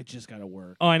 I was like, I just gotta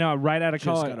work. Oh, I know. Right out of Just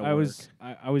college, gotta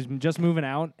I was just moving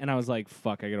out, and I was like,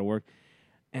 "Fuck, I gotta work."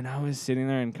 And I was sitting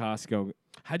there in Costco.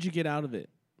 How'd you get out of it?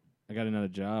 I got another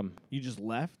job. You just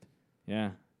left?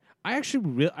 Yeah, I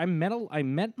actually I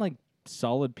met like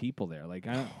solid people there. Like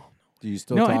I. Do you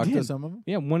still No, I talk to did. some of them?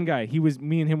 Yeah, one guy.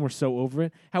 Me and him were so over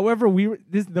it. However,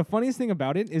 the funniest thing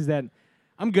about it is that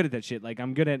I'm good at that shit. Like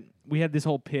we had this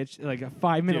whole pitch, like a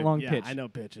 5-minute Dude, long yeah, pitch. I know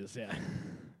pitches, yeah.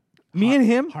 Me and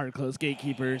him Hard closed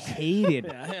gatekeepers. hated.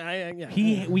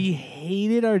 Yeah. We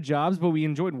hated our jobs, but we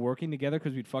enjoyed working together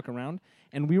because we'd fuck around.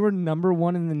 And we were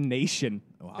 #1 in the nation.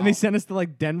 Wow. And they sent us to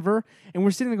like Denver, and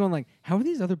we're sitting there going like, "How are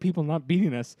these other people not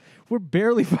beating us? We're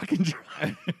barely fucking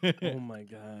trying." Oh my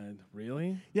god,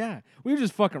 really? Yeah, we were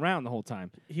just fucking around the whole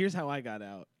time. Here's how I got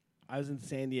out. I was in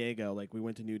San Diego, like we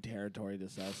went to new territory to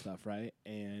sell stuff, right?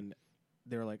 And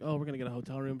they were like, "Oh, we're gonna get a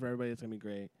hotel room for everybody. It's gonna be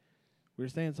great." We were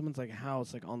staying in someone's like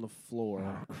house, like on the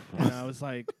floor, and I was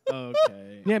like,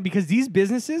 "Okay." Yeah, because these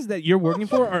businesses that you're working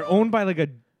for are owned by like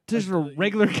just a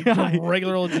regular guy.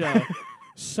 Regular old Joe.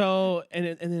 So and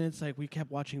then it's like we kept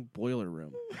watching Boiler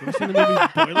Room. You ever seen the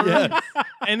movie Boiler Room?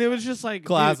 And it was just like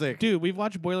Classic. Dude, we've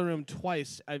watched Boiler Room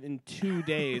twice in 2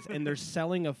 days, and they're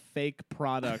selling a fake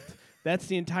product. That's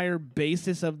the entire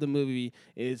basis of the movie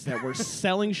is that we're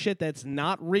selling shit that's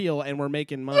not real and we're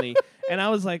making money. And I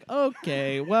was like,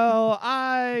 okay, well,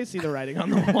 I see the writing on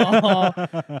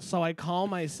the wall. So I call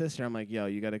my sister. I'm like, yo,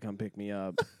 you got to come pick me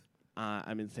up.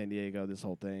 I'm in San Diego, this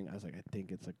whole thing. I was like, I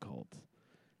think it's a cult.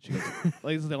 She goes,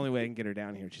 like, this is the only way I can get her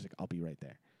down here. She's like, I'll be right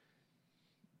there.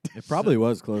 It probably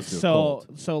was close to a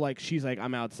cult. So like, she's like,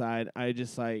 I'm outside. I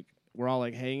just like, we're all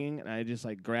like hanging, and I just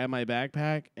like grabbed my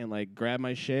backpack and like grabbed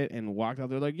my shit and walked out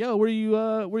there like, yo, where you?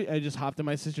 I just hopped in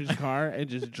my sister's car and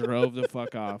just drove the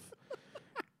fuck off.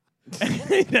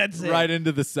 That's it. Right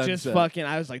into the sunset. Just fucking.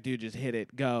 I was like, dude, just hit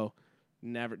it, go.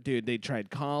 Never, dude. They tried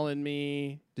calling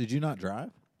me. Did you not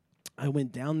drive? I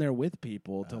went down there with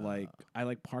people to like. I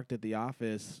like parked at the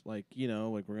office, like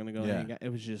like we're gonna go. Yeah. Hang out. It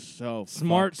was just so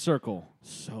Smart Circle.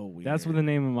 so weird. That's what the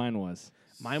name of mine was.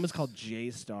 Mine was called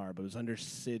J-Star, but it was under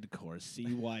Sidcore,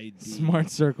 CYD.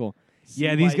 Smart Circle.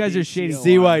 Yeah, these guys are shady.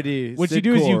 CYD. What you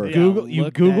do is you Sidcore. Yeah, Google you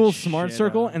look Google that Smart shit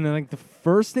Circle, up. and then like the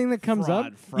first thing that comes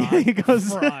up, Fraud. it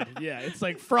goes. fraud. Yeah, it's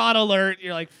like fraud alert.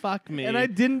 You're like, fuck me. And I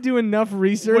didn't do enough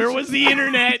research. Where was the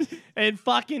internet? And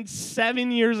fucking 7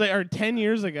 years or 10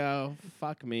 years ago.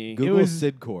 Fuck me. Google was-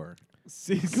 Sidcore.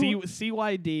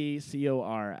 CYD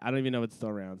COR. I don't even know if it's still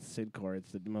around. Sidcore.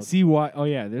 It's the most. CY. Oh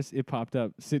yeah, it popped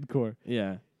up. Sidcore.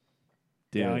 Yeah.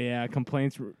 Dude. Oh yeah,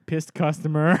 complaints, pissed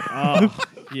customer. Oh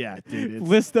yeah, dude. It's,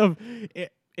 list of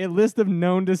a list of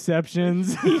known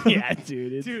deceptions. yeah,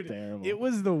 dude. It's Dude, terrible. it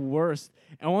was the worst.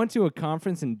 I went to a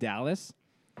conference in Dallas,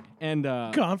 and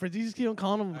conference. You just keep on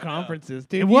calling them conferences,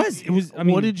 dude. It was. It was. I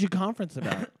mean, what did you conference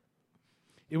about?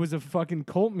 it was a fucking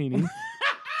cult meeting.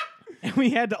 And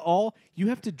we had to you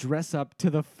have to dress up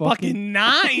to the Fucking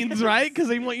nines, right? Because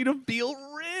they want you to feel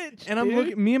rich. And I'm dude.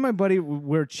 looking. Me and my buddy,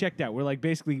 we're checked out. We're like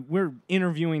basically we're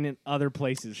interviewing in other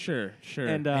places. Sure.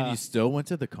 And And you still went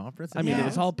to the conference? I mean, Yeah. it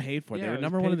was all paid for. Yeah, they it were was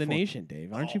number one in paid the for. nation,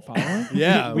 Dave. Aren't you following?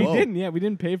 Yeah, we whoa. didn't. Yeah, we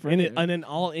didn't pay for And, it. and an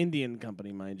all Indian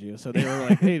company, mind you. So they were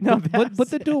like, "Hey, No, put the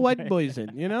that's two white boys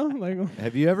in," you know? Like,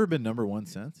 Have you ever been #1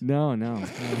 since? No. No.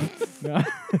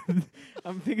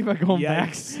 I'm thinking about going back.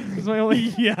 Yikes. It's my only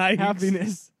Yikes.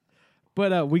 happiness.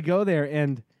 But we go there,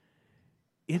 and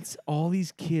it's all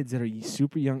these kids that are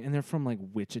super young, and they're from like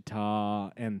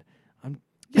Wichita, and I'm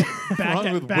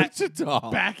wrong with Wichita?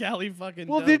 back alley fucking.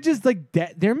 well, dope. they're just like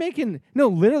that. They're making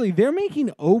literally, they're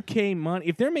making okay money.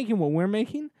 If they're making what we're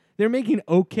making, they're making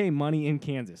okay money in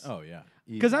Kansas. Oh yeah,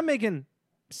 Because Easy. I'm making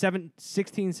 $16,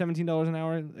 $17 an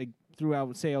hour, like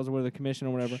throughout sales or the commission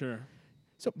or whatever. Sure.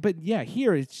 So, but yeah,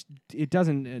 here it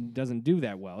doesn't do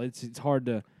that well. It's hard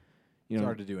to, it's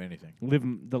hard to do anything. live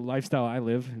the lifestyle I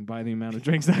live and buy the amount of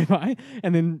drinks I buy,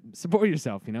 and then support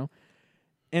yourself.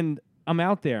 And I'm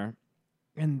out there,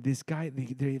 and this guy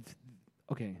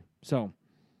so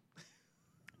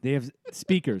they have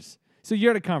speakers. So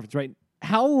you're at a conference, right?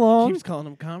 How long? Keeps calling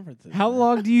them conferences. How man.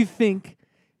 long do you think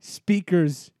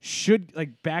speakers should,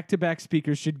 like back-to-back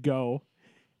speakers, should go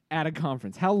at a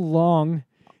conference? How long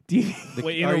do you?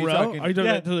 Wait, in Are a you row? talking- Are you talking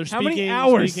Yeah, about they're how speaking? many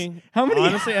hours? Speaking? How many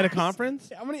Honestly, at a hours?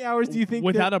 conference How many hours do you think?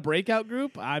 without a breakout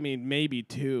group? I mean, maybe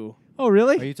 2. Oh,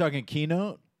 really? Are you talking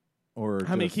keynote or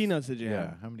How many just- keynotes did you Yeah,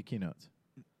 have? how many keynotes?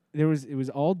 It was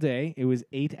all day. It was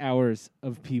 8 hours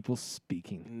of people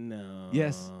speaking. No.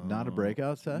 Yes. Not a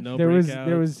breakout session. No There was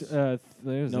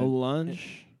no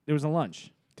lunch. there was a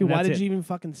lunch. Dude, And why that's did it. you even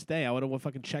fucking stay? I would have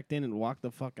fucking checked in and walked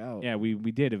the fuck out. Yeah, we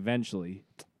did eventually.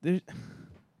 There's,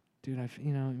 Dude,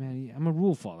 man, I'm a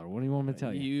rule follower. What do you want me to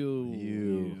tell you?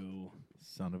 You.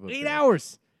 Son of a 8 bitch.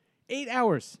 hours. 8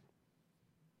 hours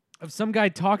of some guy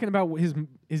talking about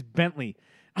his Bentley.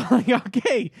 I'm like,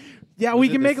 okay, yeah, Was we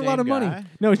it can the make a lot same of money. guy?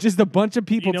 No, it's just a bunch of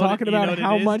people You know what talking it- you know about what it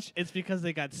how is? much. It's because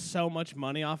they got so much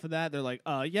money off of that. They're like,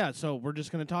 yeah, so we're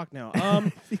just gonna talk now.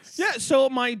 Yeah, so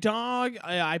my dog,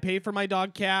 I paid for my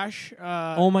dog cash.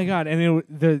 Oh my god! And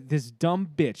this dumb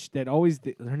bitch that always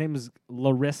her name is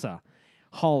Larissa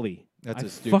Hawley. That's I a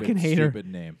stupid, fucking hate her. stupid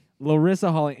name.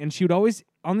 Larissa Hawley, and she would always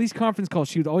on these conference calls.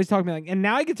 She would always talk to me like, and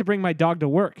now I get to bring my dog to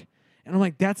work. And I'm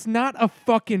like, that's not a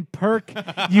fucking perk,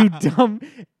 you dumb.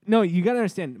 No, you gotta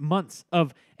understand. Months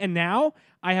of, and now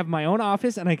I have my own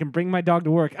office and I can bring my dog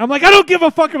to work. I'm like, I don't give a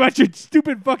fuck about your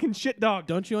stupid fucking shit dog.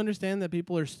 Don't you understand that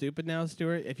people are stupid now,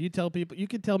 Stuart? If you tell people, you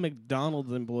could tell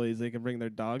McDonald's employees they can bring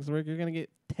their dogs to work. You're gonna get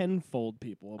tenfold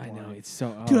people. I Applying. know it's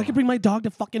so. Dude, I can bring my dog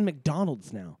to fucking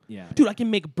McDonald's now. Yeah. Dude, I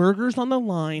can make burgers on the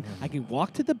line. I can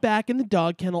walk to the back in the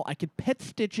dog kennel. I could pet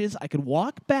Stitches. I could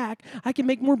walk back. I can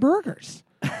make more burgers.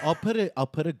 I'll put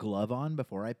a glove on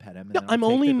before I pet him. And No, then I'll I'm take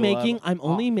only the glove making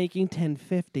off. making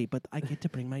 $10.50, but I get to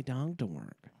bring my dog to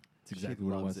work. That's exactly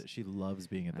what it loves was. it. She loves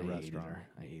being at the I hated restaurant. her.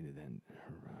 I hated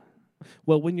that.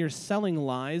 Well, when you're selling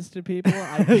lies to people,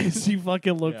 I guess you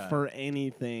fucking look Yeah. for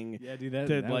anything. Yeah, dude, that,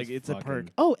 To, that like was it's a perk.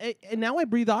 fucking- Oh, and now I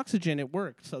breathe oxygen at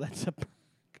work, so that's a perk.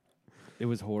 It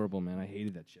was horrible, man. I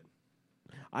hated that shit.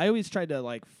 I always tried to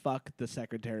like fuck the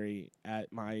secretary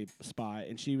at my spot,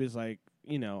 and she was like,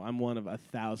 I'm one of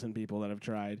 1,000 people that have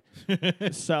tried.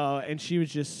 So, and she was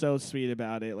just so sweet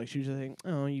about it. Like she was just like,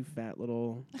 "Oh, you fat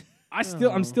little."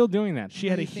 I'm still doing that. She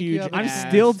had a You think you huge. have an I'm ass.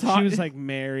 still She talking- was like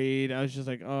married. I was just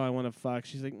like, "Oh, I want to fuck."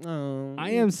 She's like, "No." I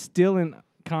am still in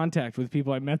contact with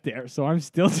people I met there, so I'm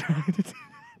still trying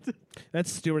to.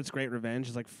 That's Stuart's great revenge.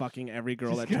 Is like fucking every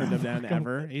girl Just that turned him gonna down fuck 'em.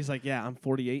 ever. He's like, "Yeah, I'm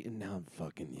 48 and now I'm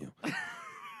fucking you."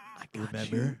 I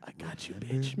got you. I got you,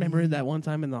 bitch. Remember that one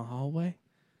time in the hallway?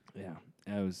 Yeah,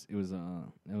 it was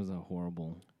a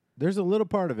horrible. There's a little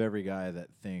part of every guy that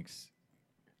thinks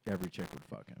every chick would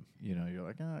fuck him. You're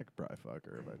like, I could probably fuck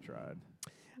her if I tried.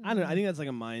 I don't know. I think that's like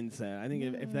a mindset. I think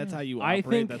if that's how you I operate,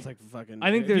 think- that's like fucking.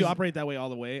 I think if you there's- operate that way all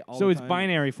the way. All So the it's time.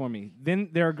 binary for me. Then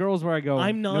there are girls where I go,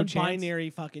 I'm no chance. non-binary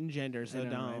fucking gender, so I know,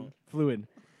 don't. right? Fluid.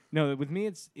 No, with me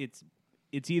it's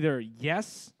either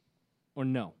yes or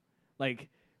no. Like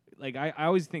I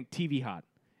always think TV hot.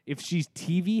 If she's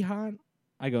TV hot,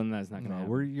 I go, no, that's not gonna No,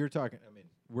 happen. you're talking. I mean,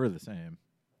 we're the same.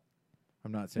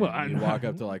 I'm not saying Well, you I'm walk not-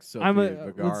 up to like Sophie I'm a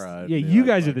Vergara. and yeah. be You like,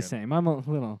 guys are the fucking- same. I'm a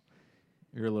little.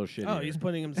 You're a little shitty. Oh, he's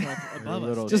putting himself above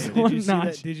little us. Just Did one you see that?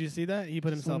 notch. Did you see that? He put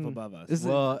Just himself one- above us. This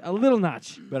Well- is a little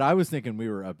notch. But I was thinking we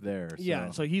were up there. Yeah,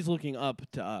 So. so he's looking up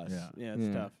to us. Yeah. It's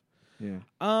Yeah. tough. Yeah.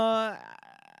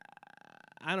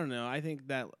 I don't know. I think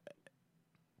that.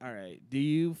 All right. Do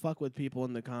you fuck with people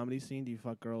in the comedy scene? Do you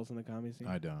fuck girls in the comedy scene?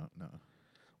 I don't know.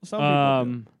 Well, some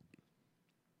people do.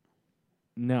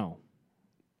 No,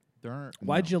 There aren't.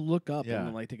 Why'd no. you look up Yeah. and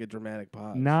then, like take a dramatic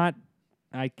pause? not.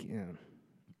 I can't.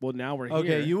 Well, now we're Okay,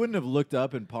 here. you wouldn't have looked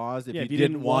up and paused if Yeah, you if you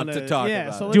didn't didn't want wanna- to talk yeah,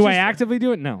 about so it. let's Do I just- actively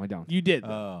do it? No, I don't. You did.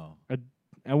 Oh,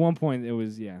 At one point, it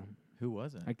was yeah. who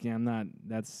was it? I can't. I'm not.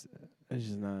 That's It's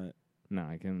just not. no.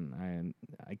 I can.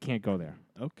 I can't go there.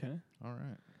 Okay. All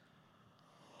right.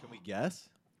 Can we guess?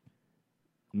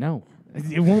 No.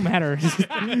 It won't matter.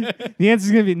 The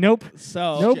answer's going to be nope.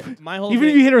 So Nope. my whole Even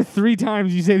if thing, you hit her 3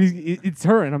 times, you say it's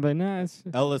her. And I'm like, nah, it's...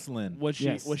 Ellis Lynn. was she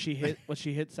Yes. was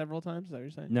she hit several times? Is that what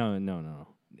you're saying? No.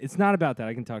 It's not about that.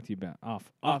 I can talk to you about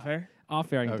off air.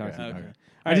 Off air. I can Okay. talk to you. Okay. Okay.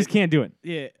 I just can't do it.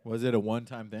 Yeah. Was it a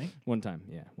one-time thing? One time.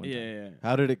 Yeah. One time. Yeah.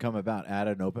 How did it come about? At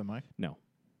an open mic? No.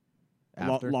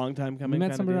 After? Long time We coming. met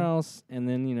kinda somewhere deal? else, and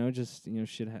then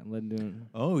shit led to it.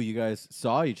 Oh, you guys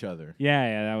saw each other.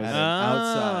 Yeah, that was. At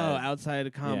an outside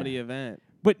a comedy event.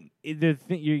 But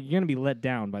you're gonna be let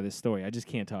down by this story. I just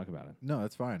can't talk about it. No,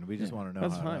 that's fine. We just want to know.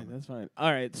 That's how it fine. happened. That's fine.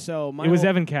 All right. So my It was whole-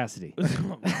 Evan Cassidy.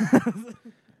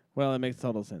 Well, it makes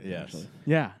total sense. Yes. Actually.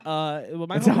 Yeah, Well,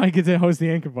 my that's whole how I get to host the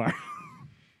Anchor Bar.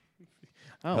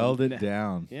 Held it n-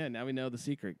 down. Yeah. Now we know the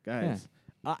secret, guys.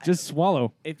 Just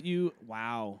swallow. if you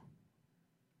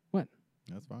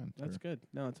That's fine. That's sure. good.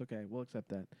 No, it's okay. We'll accept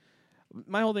that.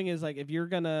 My whole thing is like if you're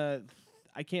gonna,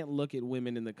 I can't look at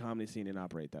women in the comedy scene and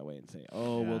operate that way and say,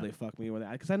 oh, will Yeah. they fuck me with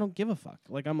that? Because I don't give a fuck.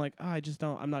 Like I'm like, oh, I just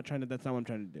don't. I'm not trying to. That's not what I'm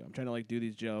trying to do. I'm trying to like do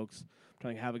these jokes. I'm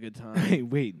trying to have a good time. Hey,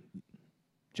 wait.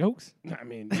 Jokes? I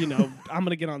mean, I'm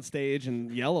gonna get on stage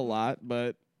and yell a lot,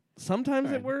 but sometimes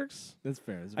Right. it works. That's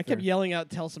fair. I kept yelling out,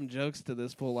 "Tell some jokes" to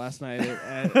this fool last night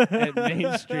at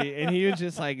Main Street, and he was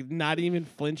just like not even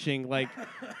flinching, like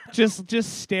just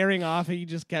staring off. And he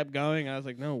just kept going. I was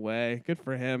like, "No way, good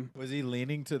for him." Was he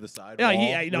leaning to the side? Yeah, wall?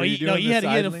 he Were you doing the had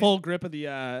side a lean? full grip of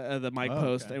the mic Oh,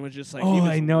 post okay. and was just like, Oh, he was,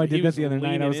 I know. I he did that was the other night.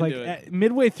 I leaning was like, into it.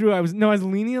 midway through, I was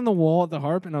leaning on the wall at the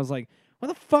harp, and I was like, why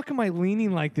the fuck am I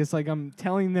leaning like this? Like I'm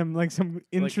telling them like some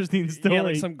interesting story. Yeah,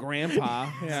 like some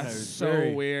grandpa. Yeah, It was so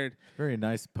very- weird. Very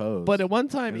nice pose. But at one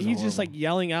time, It was he's just like horrible.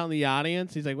 yelling out in the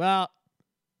audience. He's like, "Well,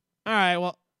 all right,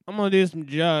 well, I'm gonna do some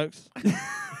jokes."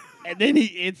 And then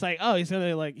it's like, oh, he's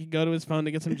gonna like he'd go to his phone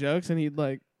to get some jokes, and he'd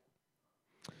like,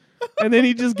 and then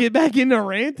he'd just get back into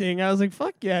ranting. I was like,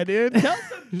 "Fuck yeah, dude, tell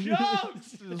some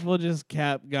jokes." We'll just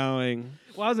kept going.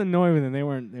 Well, I was annoyed with them. They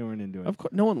weren't into it. Of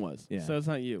course, no one was. Yeah. So it's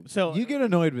not you. So you get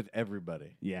annoyed with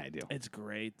everybody. Yeah, I do. it's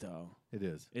great though. It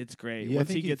is. It's great. Yeah, I Once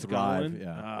think he you gets thrive, going,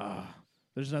 yeah.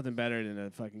 there's nothing better than to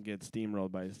fucking get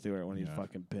steamrolled by Stewart when he's Yeah.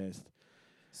 fucking pissed.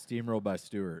 Steamroll by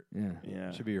Stewart. Yeah.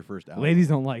 Yeah. Should be your first album. Ladies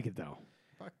don't like it though.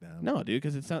 Fuck them. No, dude,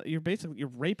 because it's not. You're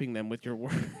raping them with your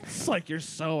words. It's like you're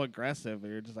so aggressive.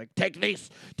 You're just like, take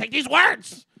these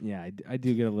words. Yeah, I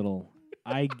do get a little.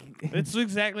 It's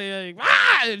exactly like,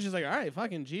 It's just like, all right,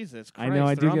 fucking Jesus Christ. I know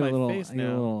I they're do on get my a little. face I get a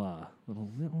now.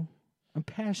 little. I'm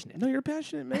passionate. No, you're a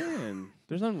passionate man.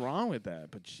 There's nothing wrong with that.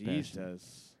 But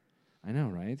Jesus, I know,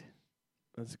 right?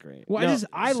 that's great. Well, No,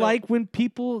 I so like when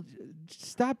people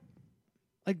stop,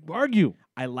 like argue.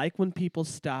 I like when people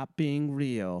stop being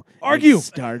real. and Argue.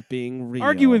 start being real.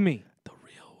 Argue with me. The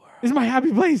real world. This is my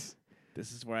happy place.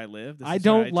 This is where I live. This I is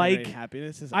where don't generate like-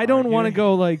 happiness. Is I don't want to arguing.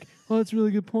 go like, oh, that's a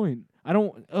really good point. I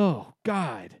don't. Oh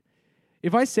God.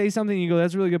 If I say something and you go,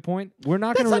 that's a really good point. We're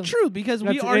not That's gonna. not true because we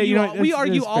That's- yeah, argue. you know, we that's-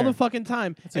 argue that's all the fair. fucking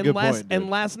time. That's a good last point, dude.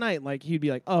 last night, like he'd be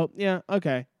like, "Oh yeah,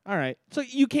 okay, all right." So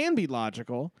you can be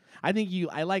logical. I think you.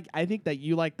 I think that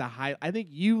you like the high. I think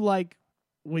you like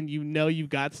when you know you've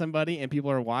got somebody and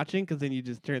people are watching because then you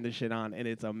just turn the shit on and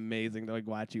it's amazing to like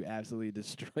watch you absolutely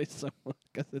destroy someone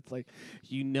because it's like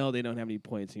they don't have any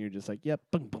points and you're just like, "Yep,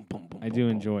 boom, boom, boom, boom." I boom, do boom.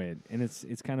 enjoy it, and it's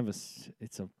kind of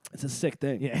it's a It's a sick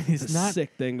thing. yeah. It's It's a not. sick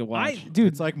thing to watch. Dude,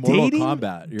 It's like Mortal dating?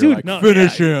 Kombat. You're Dude, like, No,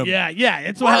 finish yeah, him. Yeah,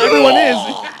 it's how everyone is.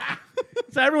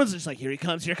 So everyone's just like, here he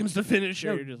comes, here comes the finisher.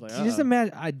 No, You're just like, just "Uh-oh."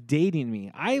 imagine dating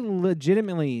me. I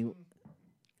legitimately.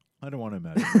 I don't want to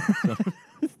imagine. So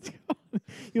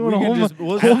You we want to can hold just, my,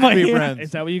 we'll hold just my be hand? friends.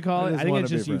 Is that what you call I it? just I think wanna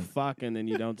it's be just you friends. fuck and then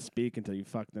you don't speak until you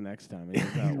fuck the next time. I think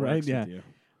that's how it Right, works yeah. with you.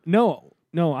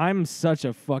 No, I'm such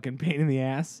a fucking pain in the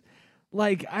ass.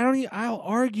 Like I'll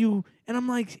argue, and I'm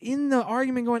like in the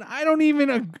argument going, I don't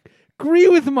even agree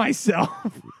with myself.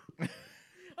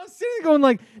 I'm sitting there going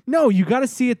like, no, you got to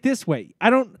see it this way.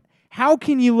 How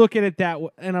can you look at it that way?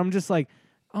 And I'm just like,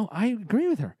 oh, I agree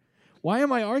with her. Why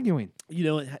am I arguing? You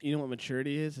know what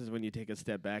maturity is when you take a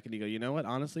step back and you go, you know what?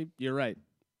 Honestly, you're right.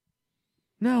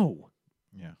 No.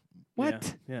 Yeah.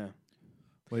 What? Yeah.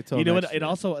 Wait till You know what? next It year.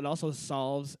 also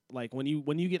solves like when you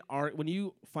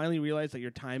finally realize that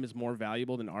your time is more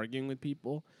valuable than arguing with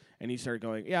people, and you start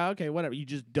going, yeah, okay, whatever. You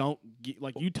just don't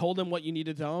like you told them what you need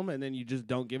to tell them, and then you just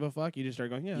don't give a fuck. You just start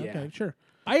going, yeah. Okay, sure.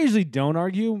 I usually don't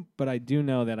argue, but I do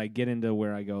know that I get into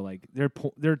where I go like there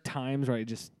are times where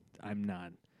I'm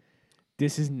not.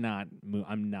 This is not.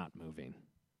 I'm not moving.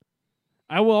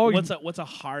 I will always. What's a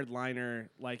hard liner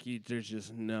like? There's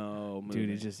just no moving. Dude,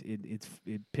 it's just it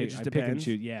pick just I pick and depends?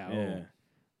 choose. Yeah. Yeah.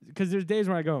 Because there's days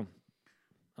where I go,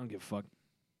 I don't give a fuck.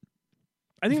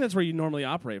 I think that's where you normally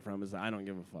operate from. Is I don't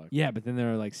give a fuck. Yeah, but then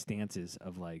there are like stances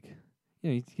of like,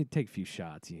 you can take a few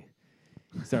shots. You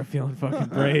start feeling fucking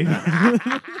brave.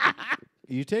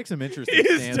 You take some interesting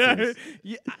stances.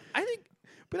 Yeah, I think,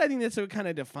 but I think that's what kind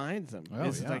of defines him. Oh,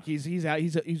 It's yeah. like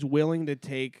he's willing to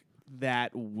take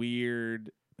that weird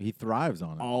He thrives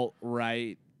on it. alt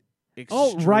right.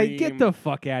 Oh, right. Get the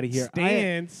fuck out of here.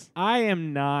 stance. I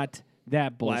am not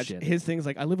that Watch, bullshit. his thing's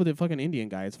like, I live with a fucking Indian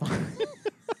guy. It's fine.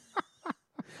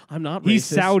 I'm not. He's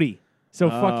racist. Saudi, so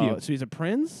fuck Oh, you. So he's a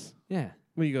prince. Yeah.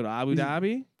 When you go to Abu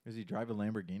Dhabi, Does he drive a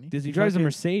Lamborghini? does He drives a fucking-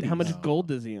 Mercedes. How much No. gold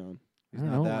does he own? He's I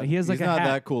don't not know. that- He has like he's a not hat.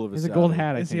 that cool of a He has a gold Saudi.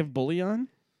 hat. I Does he think. have bullion?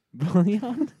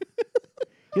 Bullion?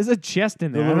 He has a chest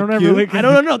in The there. I little don't ever cube? look. I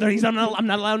don't know. I'm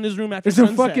not allowed in his room after There's a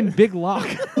sunset. fucking big lock.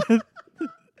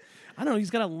 I don't know. He's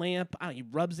got a lamp. I don't know, he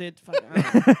rubs it. Fuck, I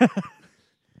don't know.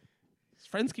 His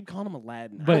friends keep calling him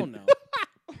Aladdin. I But- don't know.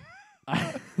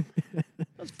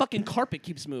 This fucking carpet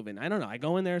keeps moving. I don't know. I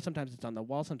go in there. Sometimes it's on the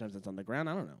wall. Sometimes it's on the ground.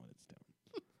 I don't know what it's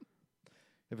doing.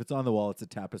 If it's on the wall, it's a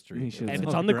tapestry. He should- If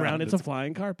it's on the ground, it's a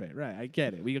flying carpet. Right. I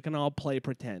get it. We can all play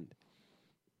pretend.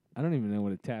 I don't even know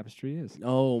what a tapestry is.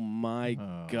 Oh my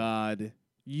Oh. God.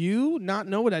 You not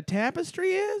know what a tapestry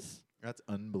is? That's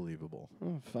unbelievable.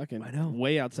 Oh, fucking I know.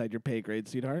 way outside your pay grade,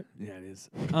 sweetheart. Yeah, it is.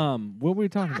 What were we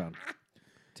talking about?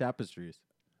 Tapestries.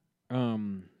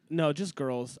 No, just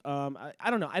girls. I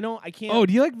don't know. I can't. Oh,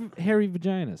 do you like hairy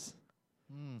vaginas?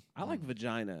 I like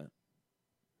vagina.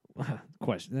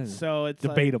 Question. That is So it's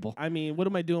like- debatable. I mean, what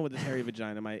am I doing with this hairy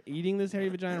vagina? Am I eating this hairy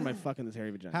vagina or am I fucking this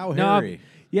hairy vagina? How No, hairy?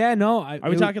 Yeah, no. Are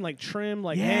we talking like trim?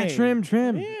 Like, Yeah, hey. trim.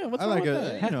 Yeah, what's I wrong like with a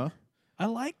that? you know I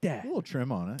like a that. little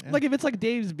trim on it. Yeah. Like if it's like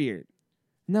Dave's beard,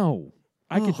 No.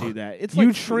 I could Ugh. do that. It's You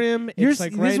like tr- trim. You're It's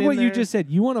like this right is in what you there. just said.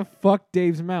 You want to fuck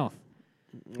Dave's mouth.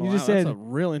 Wow, just that's said- a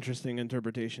real interesting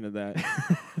interpretation of that.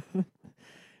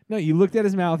 No, you looked at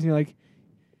his mouth and you're like,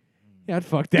 yeah, I'd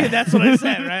fuck that. Yeah, that's what I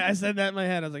said, right? I said that in my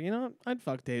head. I was like, you know what? I'd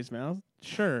fuck Dave's mouth.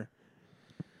 Sure.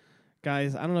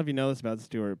 Guys, I don't know if you know this about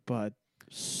Stuart, but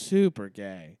super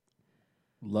gay.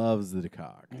 loves the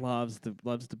cock. Loves the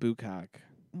bukkake.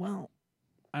 Well,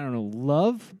 I don't know.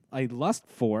 Love, I lust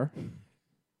for.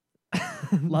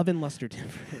 Love and lust are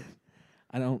different.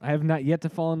 I have not yet to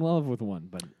fall in love with one,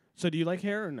 but So do you like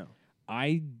hair or no?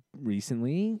 I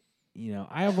recently,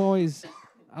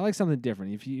 I like something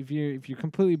different. If you're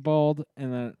completely bald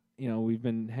and that, we've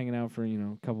been hanging out for,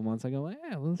 a couple months, I go,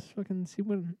 yeah, let's fucking see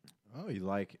what. Oh, you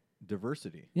like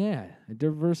diversity. Yeah, I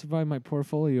diversify my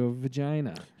portfolio of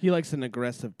vagina. He likes an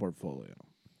aggressive portfolio.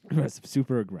 Aggressive,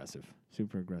 super aggressive.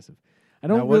 I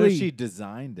Now, don't what really. if she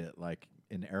designed it like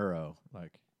an arrow?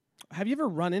 Like, Have you ever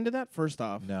run into that? First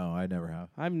off, no, I never have.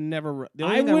 I've never. The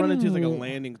I only thing I run into is like a wouldn't-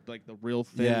 landing, like the real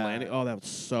thin Yeah. landing. Oh, that was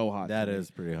so hot. That to me.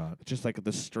 is pretty hot. Just like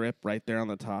the strip right there on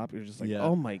the top. You're just like, Yeah.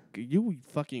 oh my, you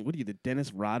fucking, what are you, the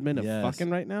Dennis Rodman of Yes. fucking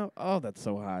right now? Oh, that's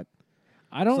so hot.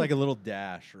 I don't. It's like a little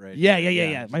dash, right? Yeah, there.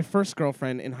 yeah. My first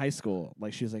girlfriend in high school,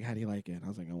 like, she was like, how do you like it? And I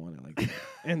was like, I want it like that.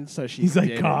 And so she He's like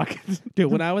did it. cock.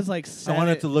 Dude, when I was like I want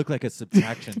it to look like a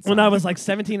subtraction sign. when I was like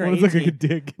 17 or Well, 18. it's like a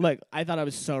dig. Look, I thought I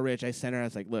was so rich. I sent her. I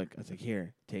was like,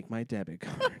 here, take my debit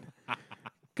card.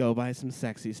 Go buy some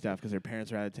sexy stuff because her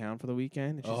parents are out of town for the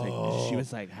weekend. And she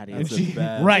was like, how do you That's like the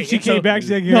best. Right. She and so- came back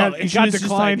saying, No, it and she got was just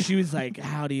declined. like, she was like,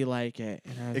 how do you like it?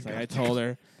 And I was It like, got I told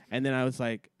her. And then I was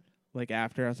like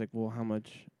after, I was like, well, how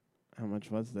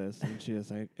much was this? And she was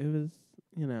like, it was,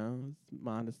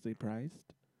 modestly priced.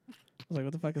 I was like,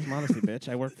 what the fuck is modesty, bitch?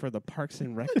 I work for the Parks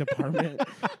and Rec department.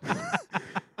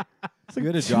 It's You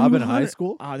had a job in high 200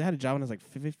 school? I had a job when I was like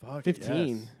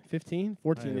 15, yes. 15,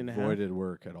 14 I and a half. avoided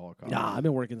work at all costs. Nah, I've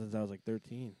been working since I was like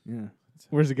 13. Yeah.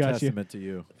 Where's it got you? Testament to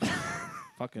you.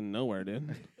 Fucking nowhere,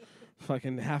 dude.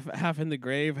 Fucking half in the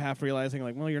grave, half realizing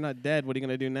like, well, you're not dead. What are you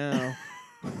gonna do now?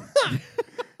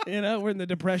 We're in the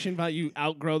depression. But you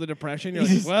outgrow the depression. You're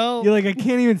like, well, You're like, I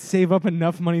can't even save up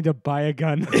enough money to buy a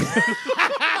gun.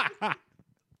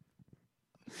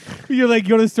 You're like,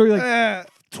 go to the store, you're like,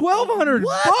 $1,200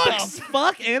 what the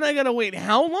fuck? And I gotta wait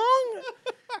how long?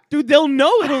 Dude, they'll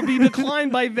know it'll be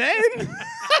declined by then.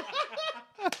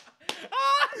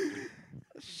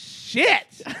 Shit.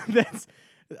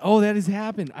 that has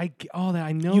happened. I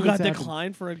know You that's got happened.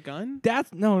 declined for a gun?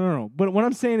 That's no. But what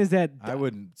I'm saying is that I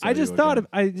wouldn't. I just thought of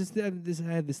I had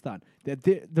this thought that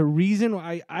the reason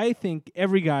why I think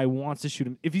every guy wants to shoot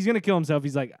him, if he's gonna kill himself,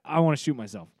 he's like, I want to shoot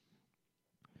myself,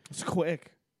 It's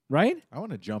quick. right? I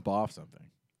want to jump off something.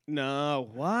 No,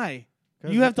 why?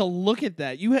 'Cause You have to look at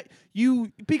that. You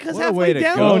because What a halfway way to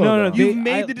down, go, no. though. you They-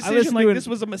 made I- the I decision listened like to it- this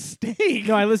was a mistake.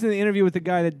 No, I listened to the interview with the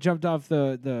guy that jumped off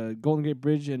the Golden Gate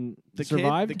Bridge and the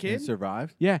survived. Kid, the And kid.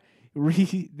 survived. Yeah,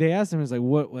 they asked him, "It's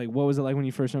what was it like when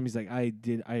you first saw him?" He's like, I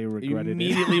regretted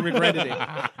Immediately it. regretted it.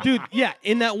 Dude, yeah,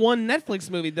 in that one Netflix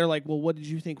movie, they're like, well, what did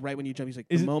you think right when you jumped? He's like,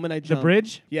 Is the it moment I The jumped.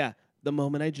 bridge? Yeah, the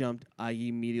moment I jumped, I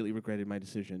immediately regretted my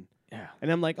decision. Yeah.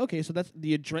 And I'm like, okay, so that's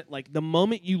the like the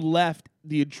moment you left,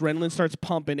 the adrenaline starts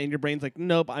pumping, and your brain's like,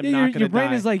 nope, I'm not gonna Your brain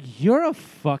die. is like, you're a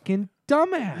fucking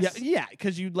dumbass. yeah,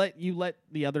 because you let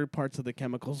the other parts of the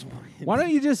chemicals. Why don't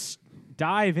you just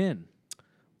dive in?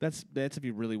 That's if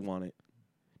you really want it.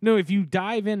 No, if you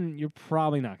dive in, you're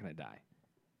probably not gonna die.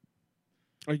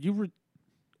 Are you?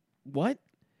 What?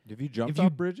 Have you jumped If you-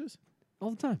 off bridges? All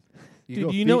the time. Dude,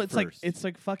 go you know feet it's first.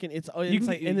 like fucking it's You it's can-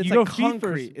 like and you it's go like feet first,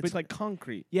 concrete. It's but- like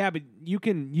concrete. Yeah, but you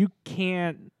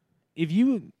can't. If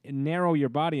you narrow your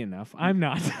body enough, I'm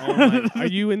not. Oh my,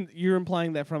 you're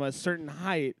implying that from a certain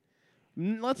height?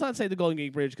 Let's not say the Golden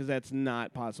Gate Bridge because that's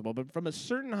not possible. But from a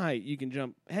certain height, you can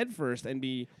jump headfirst and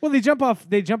be. Well, they jump off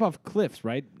cliffs,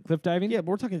 right? Cliff diving. Yeah, but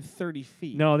we're talking 30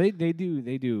 feet. No, they do.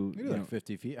 Maybe you know, like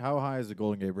 50 feet. How high is the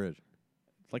Golden Gate Bridge?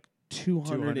 like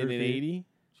 280.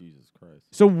 Jesus Christ.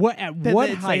 So what? At what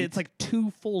it's height? Like, it's like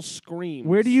two full screams.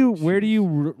 where do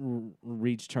you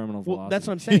reach terminal Well, velocity? that's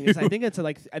what I'm saying.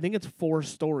 I think it's 4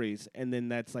 stories, and then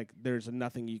that's like there's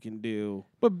nothing you can do.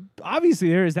 But obviously,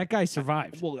 there is. That guy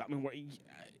survived. Well, I mean,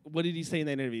 what did he say in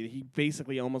that interview? He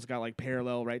basically almost got like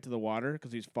parallel right to the water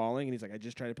because he's falling, and he's like, I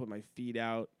just try to put my feet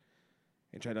out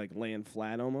and try to like land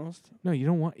flat almost. No, you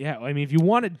don't want. Yeah, I mean, if you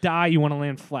want to die, you want to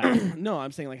land flat. No,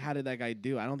 I'm saying like, how did that guy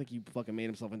do? I don't think he fucking made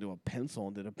himself into a pencil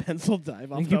and did a pencil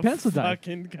dive off think he the pencil dive.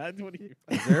 fucking God, what are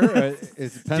you?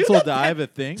 Is pencil dive a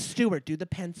thing? Stuart, do the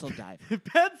pencil dive.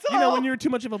 Pencil. You know when you're too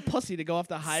much of a pussy to go off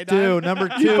the high Stu, dive. number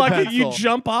 2 You fucking pencil. you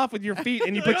jump off with your feet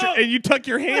and you put your and you tuck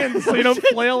your hands so you don't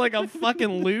flail like a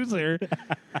fucking loser.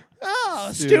 Oh,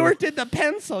 Stu. Stuart did the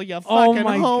pencil, you fucking Oh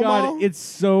my homo. god, it's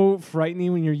so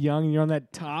frightening when you're young and you're on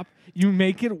that top. You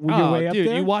make it your way up dude,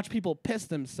 there. you watch people piss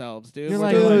themselves, dude. You're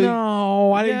Where like, they're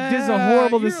no, I didn't. This is a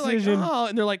horrible you're decision. Like, oh,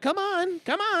 and they're like, come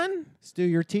on. Stu,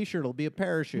 your T-shirt will be a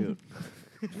parachute.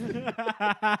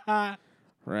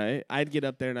 Right? I'd get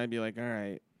up there and I'd be like, all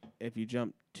right, if you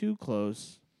jump too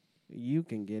close, you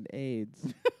can get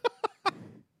AIDS.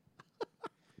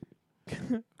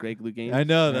 Greg Louganis. I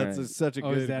know All that's right. such a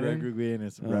Oh, is good that Greg him?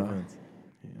 Louganis reference.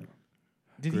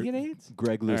 Did he get AIDS?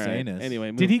 Greg All right. Louganis.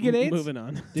 Anyway, Did he get AIDS? Moving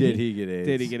on. Did he get AIDS?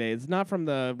 Did he get AIDS? Not from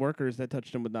the workers that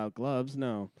touched him without gloves.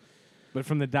 No. But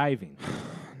from the diving,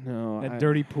 No. that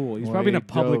dirty pool. He's Well, probably in he a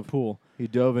public dove. pool. He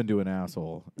dove into an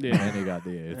asshole. Yeah. And then he got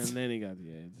the And AIDS. then he got the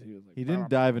AIDS. He was like, He didn't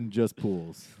dive in just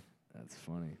pools. That's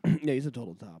funny. Yeah, he's a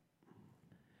total top.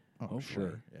 Oh, Hopefully.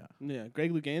 sure. Yeah. Yeah,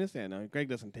 Greg Louganis. Yeah, no, Greg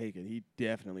doesn't take it. He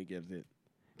definitely gives it.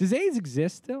 Does AIDS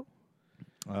exist still?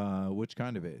 Which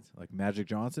kind of AIDS? Like Magic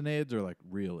Johnson AIDS or like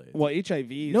real AIDS? Well,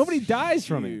 HIV. is Nobody dies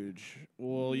from it. huge.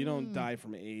 Well, you don't die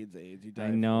from AIDS. You die. I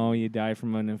know you die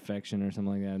from an infection or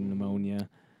something like that, pneumonia.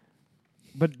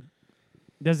 But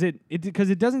does it? Because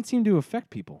it doesn't seem to affect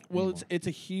people. Well, anymore. it's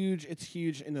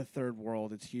huge in the third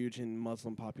world. It's huge in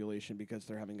Muslim population because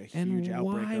they're having a huge and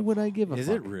outbreak. why of- would I give a Is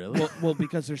fuck? it really? Well,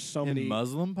 because there's so in many.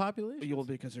 Muslim population? Well,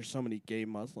 because there's so many gay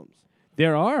Muslims.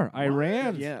 There are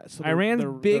Iran. Yeah, so Iran's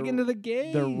big they're- into the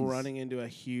gays. They're running into a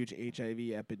huge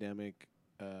HIV epidemic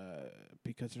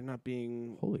because they're not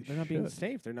being Holy they're not being shit.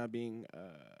 safe. They're not being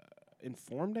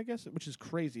informed, I guess, which is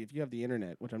crazy if you have the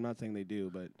internet, which I'm not saying they do,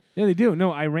 but Yeah, they do.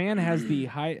 No, Iran has the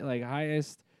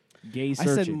highest gay I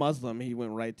search. said Muslim, he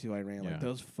went right to Iran. Yeah. Like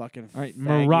those fucking All right,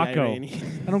 faggy Morocco. Iranians.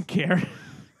 I don't care.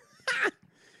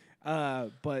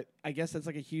 But I guess that's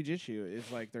like a huge issue.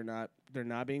 Is like they're not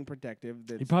being protective.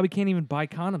 You probably can't even buy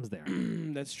condoms there.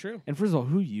 That's true. And first of all,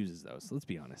 who uses those? Let's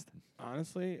be honest.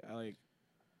 Honestly,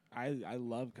 I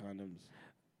love condoms.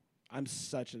 I'm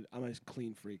a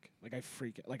clean freak. Like I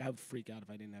would freak out if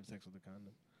I didn't have sex with a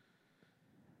condom.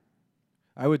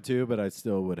 I would too, but I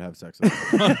still would have sex with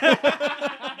him.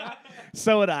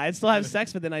 So would I. I'd still have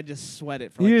sex, but then I just sweat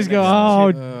it for. You like, just the go,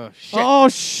 next- oh, shit. oh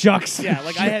shucks. Yeah,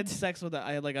 like I Shit. had sex with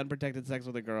I had like unprotected sex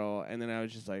with a girl, and then I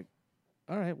was just like,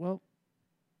 all right, well,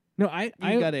 No,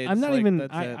 You got it. I'm It's not like, even.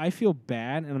 that's it. I feel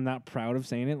bad, and I'm not proud of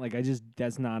saying it. Like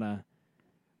that's not a.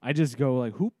 I just go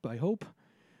like, hoop. I hope.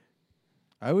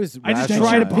 I was I just that's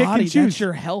try your to pick and body, choose. That's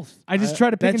your health. I just try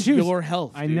to pick and That's choose. your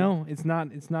health. I dude. know it's not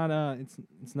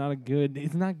a good.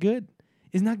 It's not good.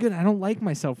 It's not good. I don't like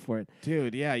myself for it.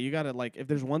 dude. Yeah, you gotta like. If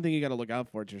there's one thing you gotta look out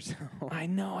for, it's yourself. I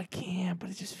know I can't, but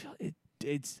it just feel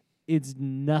it's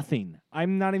nothing.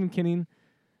 I'm not even kidding.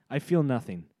 I feel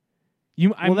nothing.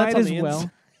 I Well, that's might on as the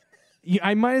well.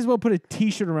 I might as well put a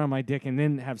T-shirt around my dick and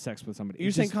then have sex with somebody. You're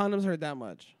It's saying just- condoms hurt that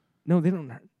much? no? They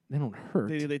don't. They don't hurt.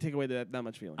 They take away that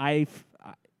much feeling. I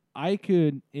I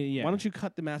could. Yeah. Why don't you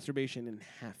cut the masturbation in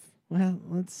half? Well,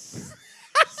 let's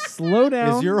slow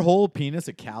down. Is your whole penis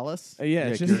a callus? Yeah,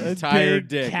 Like it's just your a entire big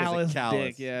dick is a callous callus.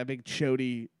 dick. Yeah, a big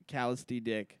chody, callousy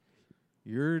dick.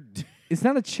 Your It's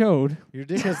not a chode. your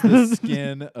dick has the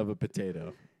skin of a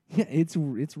potato. Yeah, it's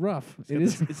rough. It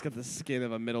is. It's got the skin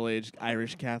of a middle-aged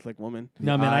Irish Catholic woman.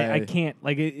 No, man, I I- can't.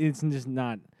 Like, it's just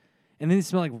not. And then it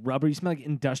smell like rubber. You smell like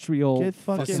industrial. Get The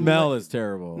fucking smell is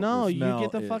terrible. No, The you smell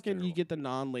get the is fucking terrible. you get the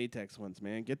non-latex ones,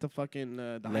 man. Get the fucking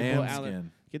the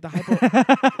lambskin. get the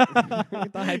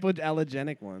get the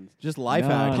hypoallergenic ones. Just life No,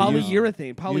 hack. Poly- Polyurethane.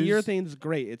 use- Polyurethane's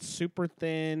great. It's super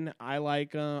thin. I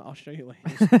like. I'll show you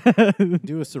later.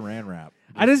 Do a saran wrap.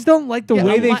 I just don't like the Yeah,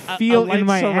 way a they li- feel a light in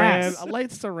my saran, ass. A light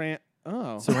saran.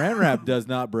 Oh, Saran wrap does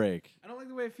not break. I don't like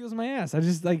the way it feels in my ass. I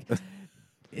just like.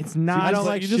 It's I not. don't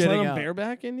like you just let shitting them out.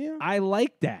 bareback in you. I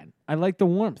like that. I like the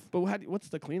warmth. But what's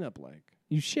the cleanup like?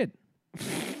 You shit.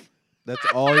 That's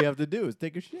all you have to do is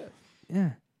take a shit.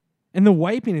 Yeah. And the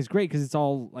wiping is great because it's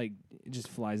all like it just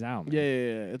flies out. man. Yeah.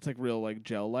 It's like real like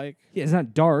gel like. Yeah, it's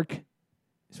not dark,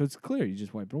 so it's clear. You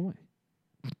just wipe it away.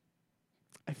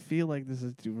 I feel like this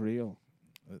is too real.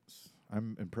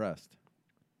 I'm impressed.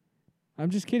 I'm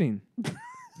just kidding.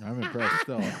 I'm impressed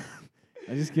still.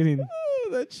 I'm just kidding. Oh,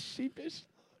 that's sheepish.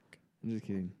 I'm just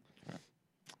kidding.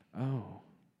 Oh.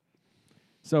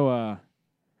 So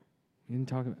we didn't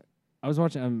talk about. I was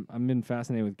watching. I'm been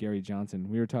fascinated with Gary Johnson.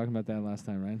 We were talking about that last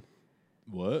time, right?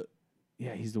 What?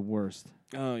 Yeah, he's the worst.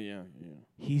 Oh yeah.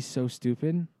 He's so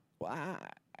stupid. Well,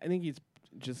 I think he's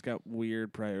just got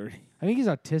weird priorities. I think he's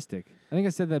autistic. I think I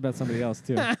said that about somebody else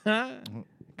too.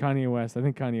 Kanye West. I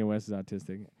think Kanye West is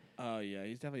autistic. Oh yeah,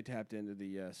 he's definitely tapped into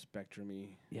the spectrum-y.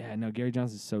 Yeah, no, Gary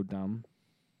Johnson's so dumb.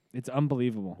 It's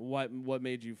unbelievable. What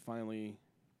made you finally?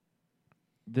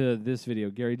 This video,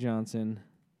 Gary Johnson,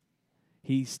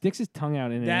 he sticks his tongue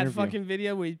out in an That interview. fucking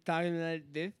video where he's talking like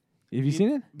this. Have you seen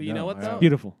it? But you No, know what I though? haven't.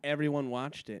 Beautiful. Everyone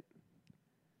watched it.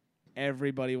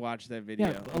 Everybody watched that video.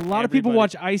 Yeah, a lot of people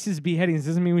watch ISIS beheadings.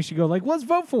 Doesn't mean we should go like, let's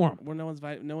vote for him. Well, no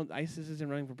one. ISIS isn't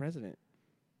running for president.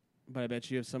 But I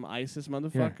bet you if some ISIS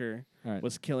motherfucker All right,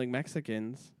 was killing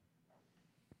Mexicans.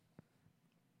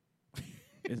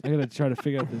 I gotta try to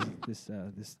figure out this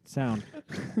sound.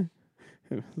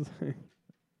 It was like-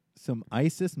 Some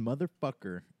ISIS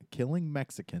motherfucker killing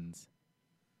Mexicans.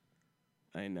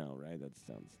 I know, right? That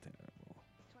sounds terrible.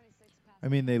 I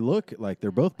mean, they look like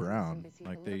they're both brown.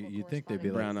 Like you think they'd be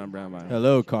Brown like, on brown line.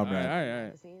 "Hello, All right, comrade." all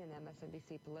right. And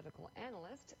MSNBC political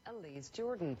analyst Elise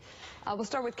Jordan. We'll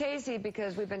start with Casey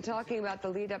because we've been talking about the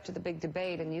lead up to the big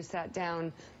debate, and you sat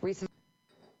down recently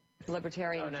with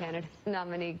Libertarian candidate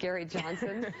nominee Gary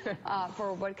Johnson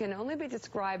for what can only be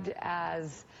described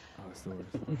as Oh, it's the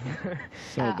worst.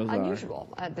 So bizarre.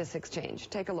 unusual at this exchange.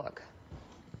 Take a look.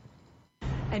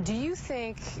 And do you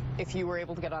think if you were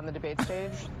able to get on the debate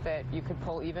stage that you could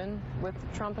pull even with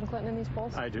Trump and Clinton in these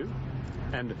polls? I do.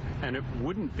 And it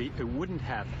wouldn't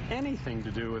have anything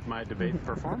to do with my debate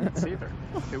performance either.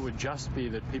 It would just be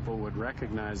that people would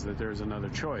recognize that there's another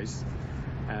choice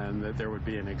and that there would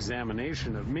be an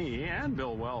examination of me and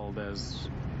Bill Weld as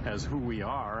who we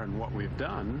are and what we've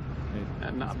done,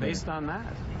 and not based on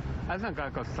that. I think I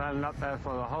could stand up there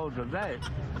for the whole debate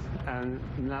and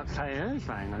not say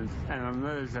anything and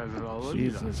emerge as a leader.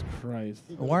 Jesus Christ.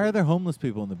 Why are there homeless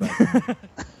people in the background?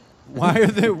 Why are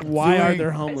they? Why are doing-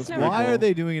 there homeless people? Why are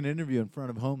they doing an interview in front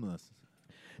of homeless?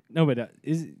 No, but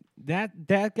is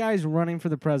that guy's running for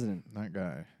the president? That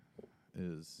guy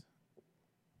is.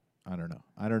 I don't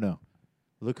know.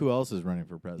 Look who else is running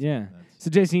for president. Yeah. That's- So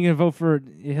Jason, you gonna vote for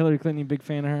Hillary Clinton? You big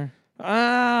fan of her?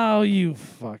 Oh, you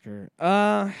fucker.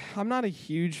 I'm not a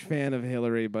huge fan of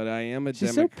Hillary, but I am a She's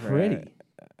so Democrat. pretty.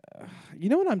 You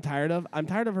know what I'm tired of? I'm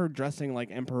tired of her dressing like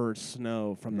Emperor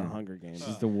Snow from the Hunger Games.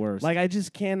 She's the worst. Like, I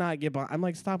just cannot get behind. I'm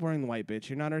like, stop wearing the white bitch.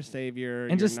 You're not our savior.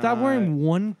 and just You're stop not- wearing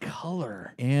one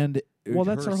color. And Well,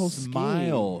 that's her whole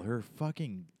smile, scheme. her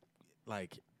fucking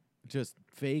like just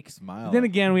fake smile. Then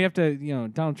again, we have to,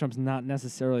 Donald Trump's not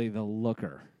necessarily the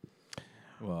looker.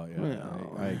 Well, yeah,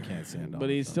 Well, I can't stand. But Donald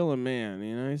he's Trump. still a man,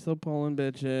 you know. He's still pulling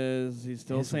bitches. He's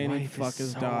still His saying he'd wife fuck is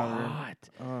his so daughter. hot.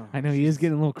 Oh, I know he is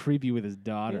getting a little creepy with his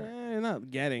daughter. Yeah,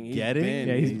 not getting. He's Getting? Been,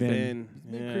 Yeah, he's he's been.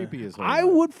 He's been yeah. creepy as hell. I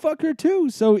would fuck her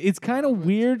too. So it's kind of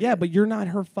weird. Yeah, but you're not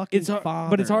her fucking it's hard, father.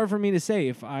 but it's hard for me to say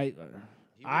if I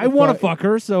would've want to fuck- fuck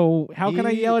her. So how can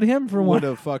I yell at him for Would one?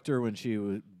 have fucked her when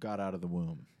she got out of the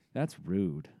womb. That's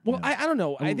rude. Well, Yeah. I don't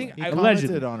know. I think He I, Allegedly.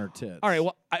 commented on her tits. all right.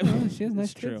 Well, She has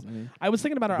nice it's true. tits. I mean, I was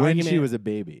thinking about our when argument. she was a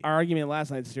baby. Our argument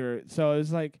last night, Stuart. So I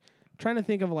was like trying to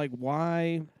think of like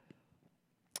why,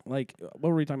 like what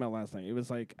were we talking about last night? It was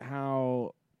like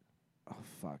how, oh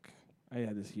fuck, I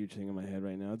had this huge thing in my head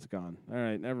right now. It's gone. All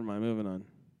right, never mind. Moving on.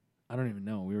 I don't even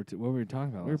know. What were we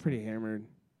talking about? We were last pretty night? hammered.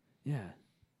 Yeah.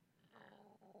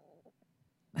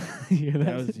 Yeah,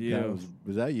 That was you.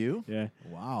 Was that you? Yeah.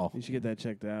 Wow. You should get that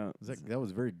checked out. That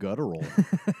was very guttural.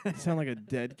 You sound like a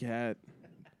dead cat.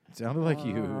 It sounded like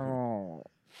you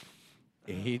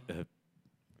ate a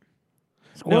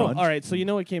No, squanch. all right. So you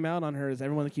know what came out on her is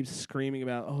everyone that keeps screaming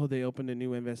about, oh, they opened a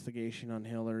new investigation on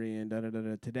Hillary and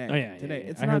da-da-da-da today. Oh, yeah, today. yeah, yeah.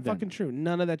 It's I not heard that. fucking true.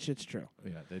 None of that shit's true.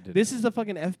 Yeah, they did. This is the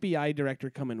fucking FBI director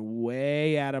coming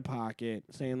way out of pocket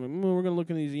saying, we're going to look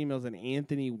into these emails that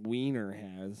Anthony Weiner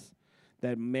has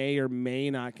that may or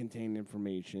may not contain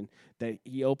information that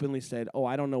he openly said, oh,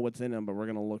 I don't know what's in them, but we're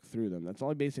going to look through them. That's all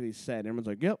he basically said. Everyone's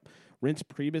like, yep. Reince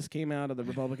Priebus came out of the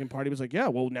Republican Party, was like, yeah,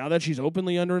 well, now that she's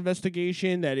openly under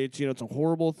investigation, that it's, it's a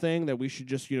horrible thing, that we should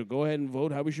just, go ahead and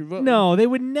vote how we should vote. No, they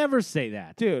would never say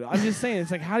that. Dude, I'm just saying, it's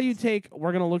like, how do you take,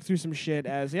 we're going to look through some shit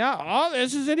as,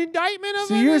 this is an indictment of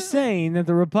So you're saying that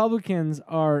the Republicans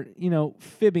are,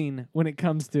 fibbing when it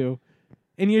comes to,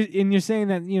 and you're saying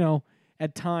that,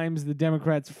 at times the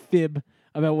Democrats fib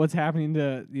about what's happening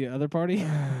to the other party?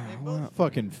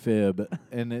 fucking fib,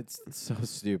 and it's so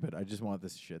stupid. I just want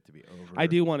this shit to be over. I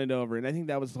do want it over, and I think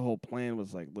that was the whole plan.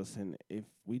 Was like, listen, if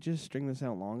we just string this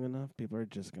out long enough, people are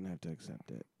just gonna have to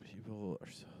accept it. People are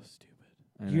so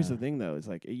stupid. Here's the thing, though: it's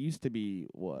like it used to be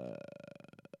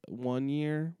 1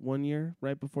 year,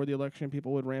 right before the election,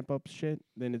 people would ramp up shit.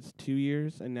 Then it's 2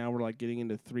 years, and now we're like getting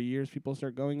into 3 years. People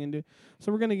start going into,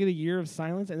 so we're gonna get a year of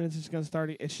silence, and then it's just gonna start.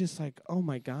 It's just like, oh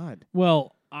my god,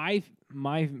 Well,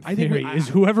 my think theory is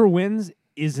whoever wins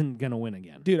isn't gonna win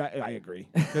again. dude, I agree.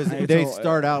 Because I they told-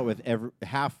 start out with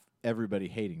half everybody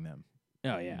hating them.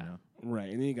 Oh yeah. Right,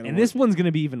 and then you gotta And work- this one's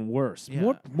gonna be even worse.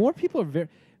 Yeah. More people are very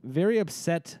very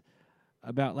upset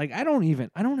about, like, I don't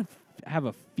have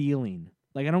a feeling,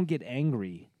 like, I don't get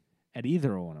angry at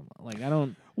either one of them. Like, I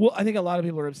don't. Well, I think a lot of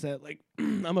people are upset. Like,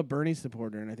 I'm a Bernie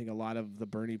supporter, and I think a lot of the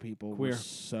Bernie people Queer. were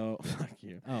so fuck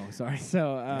you. Oh, sorry.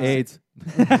 So AIDS.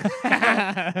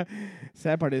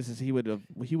 sad part is he would have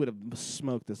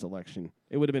smoked this election.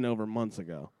 It would have been over months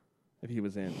ago if he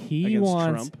was in. He against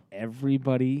wants Trump.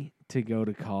 everybody to go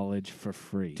to college for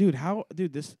free. Dude,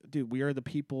 we are the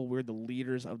people, we're the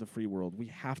leaders of the free world. We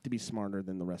have to be smarter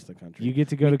than the rest of the country. You get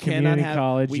to go to cannot community have-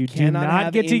 college. we You do cannot not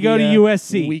have get to go to India.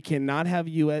 USC. We cannot have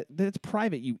US. That's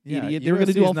private, you Yeah, idiot. They were going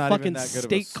to do USC is all not even fucking that good of a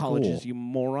state school. colleges, you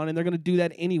moron, and they're going to do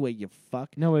that anyway, you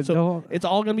fuck. No, it's So it's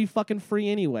all going to be fucking free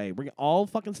anyway. All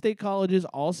fucking state colleges,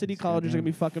 all city These colleges are going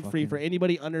to be goddamn fucking free for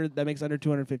anybody that makes under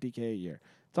 $250K a year.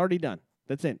 It's already done.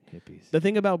 That's it. hippies. The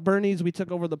thing about Bernie's, we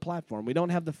took over the platform. We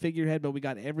don't have the figurehead, but we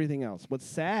got everything else. What's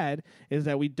sad is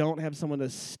that we don't have someone to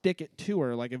stick it to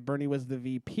her. Like if Bernie was the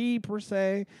VP per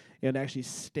se, it would actually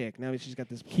stick. Now she's got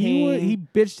this He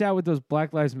bitched out with those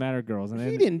Black Lives Matter girls, and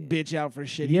He then- didn't bitch out for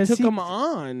shit. Yes, he took he them d-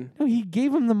 on. No, he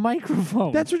gave him the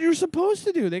microphone. That's what you're supposed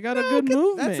to do. They got a good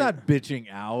movement. That's not bitching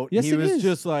out. Yes, he it was is.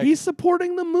 just like he's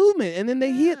supporting the movement, and then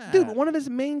Yeah. dude. One of his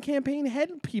main campaign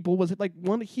head people was like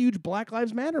one huge Black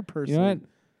Lives Matter person. You know what?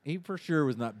 he for sure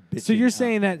was not bitching. So you're out.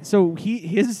 saying that? So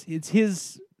it's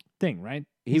his thing, right?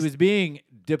 he was being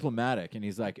diplomatic, and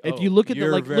he's like, If "Oh, you look at the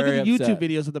you're look at the very YouTube upset."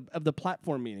 videos of the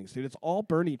platform meetings, dude, it's all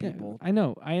Bernie Yeah, people. I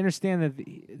know. I understand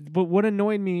that. But what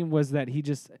annoyed me was that he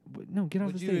just no get off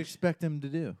What the did you stage. expect him to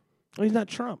do? Well, he's not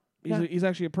Trump. Yeah. He's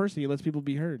actually a person. He lets people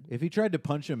be heard. If he tried to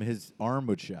punch him, his arm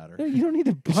would shatter. No, you don't need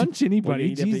to punch Well, anybody.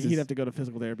 he'd, have to, Jesus. he'd have to go to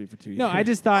physical therapy for 2 years. No, I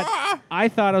just thought.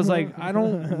 I was like, I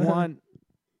don't want.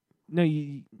 No,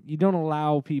 you don't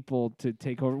allow people to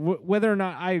take over. Whether or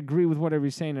not I agree with whatever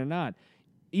you're saying or not,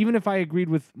 even if I agreed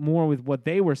with what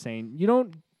they were saying, you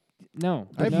don't. No,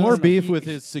 I have no, more no. beef with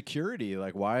his security.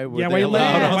 Like, why would yeah, they why you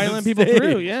allow it on the letting people stage?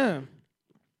 through? Yeah.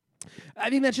 I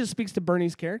think that just speaks to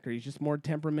Bernie's character. He's just more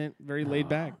temperament, very laid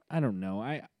back. I don't know.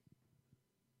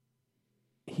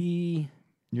 He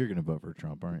You're gonna vote for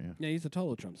Trump, aren't you? Yeah, he's a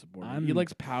total Trump supporter. I'm he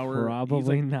likes power. He's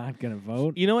probably like- not gonna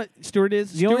vote. You know what Stewart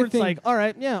is? The only Stewart's thing- like, all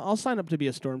right, yeah, I'll sign up to be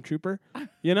a stormtrooper.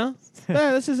 You know?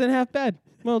 This isn't half bad.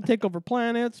 We'll take over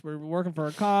planets. We're working for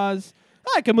a cause.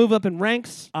 I can move up in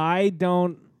ranks. I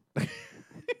don't.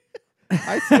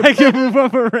 I see. I can move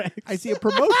up a rank. I see a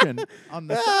promotion on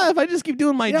the. If I just keep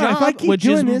doing my Yeah, if job, I keep which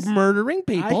is doing this, murdering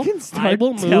people, I can start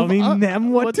will move telling up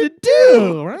them what to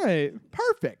do. Right.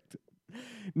 Perfect.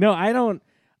 No, I don't.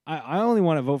 I only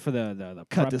want to vote for the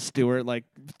Cut prep. to Stewart, like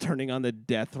turning on the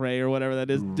death ray or whatever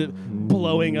that is,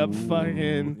 blowing up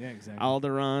fucking Yeah, exactly.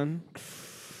 Alderaan.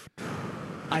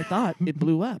 I thought it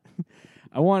blew up.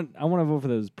 I want to vote for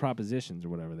those propositions or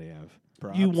whatever they have.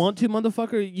 You want to,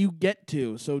 motherfucker? You get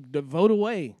to. So vote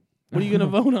away. What are you going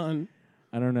to vote on?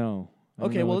 I don't know. I don't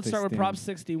Okay, know well, what let's start they with Prop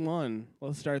stand. 61.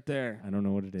 Let's start there. I don't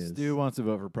know what it is. Stu wants to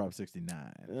vote for Prop 69.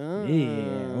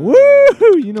 Yeah. Woo!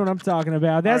 You know what I'm talking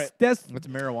about. That's right. that's. It's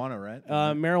marijuana, right?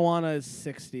 Marijuana is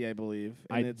 60, I believe.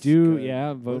 I and it's do. good.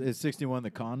 Yeah. But Vote. is 61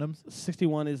 the condoms?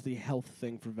 61 is the health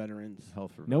thing for veterans.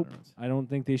 Health for Nope. veterans. I don't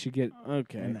think they should get.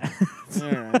 Okay. All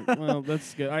right. Well,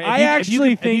 that's good. All right, I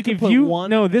actually think could if put you one,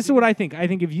 no, this is what I think. I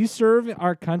think if you serve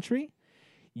our country,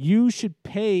 you should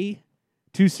pay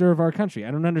to serve our country.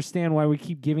 I don't understand why we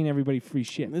keep giving everybody free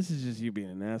shit. This is just you being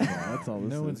an asshole. That's all this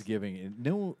No is. one's giving it.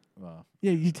 No. Well,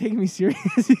 Yeah, you taking me serious?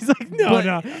 He's like, no.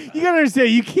 You gotta understand.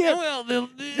 You can't. Well,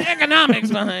 the economics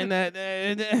behind that.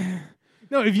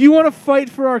 No, if you want to fight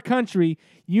for our country,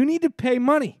 you need to pay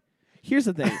money. Here's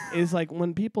the thing: is like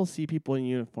when people see people in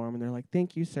uniform and they're like,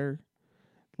 "Thank you, sir."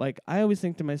 Like I always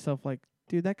think to myself, like,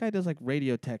 dude, that guy does like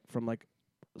radio tech from like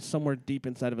somewhere deep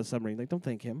inside of a submarine. Like, don't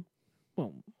thank him.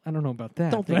 Well, I don't know about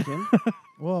that. Don't thank him.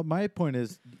 well, my point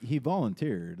is he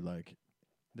volunteered. Like,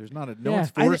 there's not a no Yeah. one's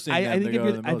forcing I them think to go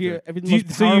to the military.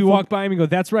 So you walk by him and go,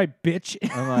 "That's right, bitch."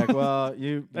 I'm like, well,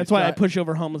 you. That's you why I si- push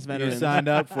over homeless You veterans. signed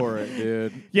up for it,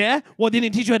 dude. Yeah? Well, they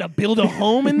didn't teach you how to build a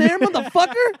home in there,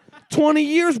 motherfucker? 20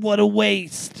 years? What a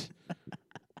waste.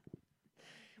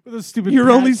 With those stupid.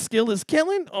 Your only skill is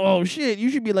killing? Oh, shit. You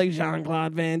should be like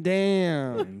Jean-Claude Van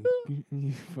Damme.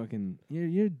 you fucking.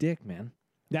 You're a dick, man.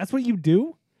 That's what you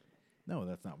do. No,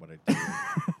 that's not what I did.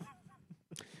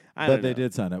 I but don't they know.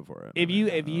 did sign up for it. If you-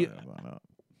 No.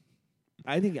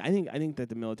 I think that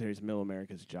the military is middle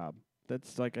America's job.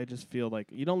 That's like, I just feel like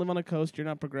you don't live on a coast, you're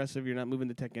not progressive, you're not moving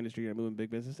the tech industry, you're not moving big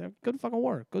business. Go to fucking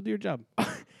war. Go do your job.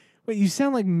 Wait, you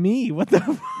sound like me. What the?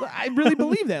 But I really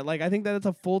believe that. Like, I think that it's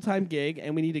a full-time gig,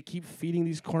 and we need to keep feeding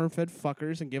these corn-fed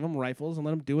fuckers and give them rifles and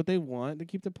let them do what they want to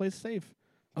keep the place safe.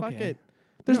 Fuck Okay. it.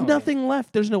 There's No. nothing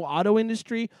left. There's no auto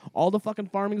industry. All the fucking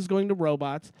farming is going to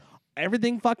robots.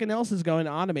 Everything fucking else is going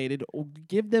automated.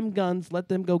 Give them guns. Let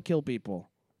them go kill people.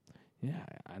 Yeah,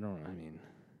 I don't. I mean,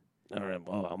 All right.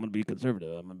 Well, I'm gonna be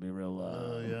conservative. I'm gonna be real.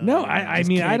 no. I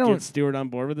mean, I Get don't. Stewart on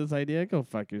board with this idea. Go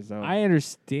fuck yourself. I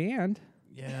understand.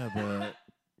 Yeah, but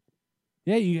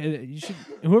Yeah, you should.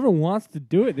 Whoever wants to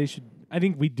do it, they should. I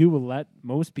think we do let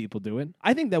most people do it.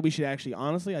 I think that we should actually,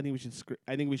 honestly, I think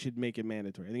we should make it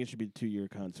mandatory. I think it should be 2-year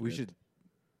conscript. we should.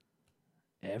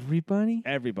 Everybody?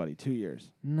 Everybody, 2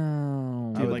 years.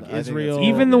 No. Dude, would- like I think that's Israel. cool.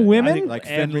 Even the Yeah, I women? think like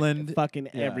Finland. Fucking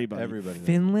Yeah, everybody. Everybody.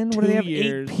 Finland? What do they 2 have?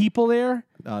 years. 8 people there?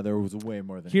 There was way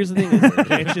more than. Here's the thing: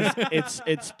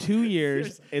 it's 2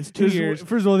 years. It's 2 years.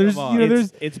 First of all, there's Come on.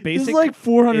 there's It's there's basic. like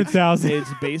 400,000. It's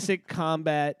basic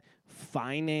combat,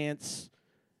 finance,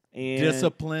 and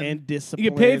Discipline. and discipline.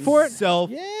 You get paid for it? self.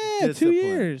 Yeah, 2 discipline.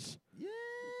 years.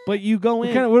 But you go What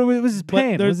in. kind of, what was his But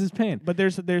paying? What there's- was his paying? But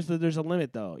there's a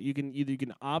limit though. You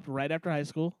can opt right after high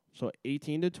school, so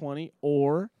 18 to 20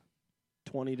 or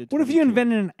 20 to 22. What if you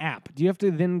invented an app? Do you have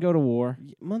to then go to war?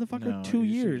 Motherfucker, No, 2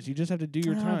 you years. You just have to do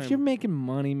your time. If you're making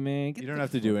money, man, get You don't the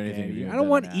have to do fuck anything outta if here. you I don't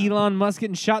want invent an app. Elon Musk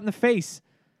getting shot in the face.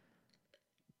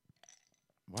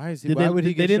 Why is he? Did Why they, would he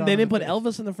they get didn't shot they in didn't the put face?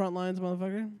 Elvis in the front lines,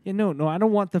 motherfucker? Yeah, no. I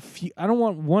don't want I don't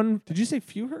want one Did you say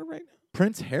Fuhrer right now?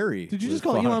 Prince Harry. Did you was just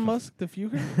call fought. Elon Musk the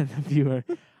Fuhrer? the viewer.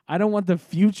 I don't want the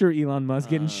future Elon Musk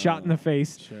getting shot in the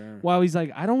face. Sure. While he's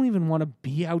like, I don't even want to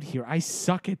be out here. I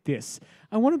suck at this.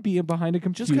 I want to be behind a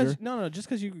Just computer. because just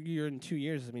because you're in 2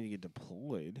 years doesn't mean you get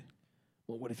deployed.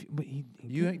 Well, what if? But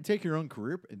You take your own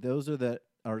career. Those that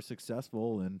are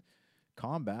successful in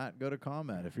combat go to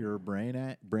combat. If you're a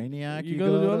brainiac, You you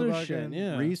go to to other fucking shit,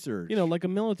 yeah. research. You know, like a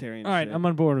military. And all right, shit. I'm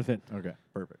on board with it. Okay,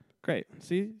 perfect. Great.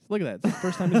 See, look at that. It's the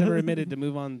first time he's ever admitted to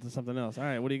move on to something else. All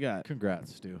right, what do you got?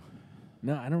 Congrats, Stu.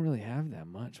 No, I don't really have that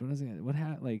much. What is it?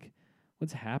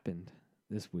 What's happened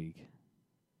this week?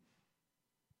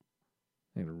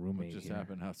 I got a roommate. What just here.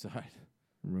 happened outside?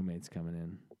 Roommate's coming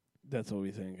in. That's what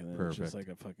we think. And then it's just like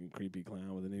Perfect. a fucking creepy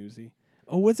clown with an Uzi.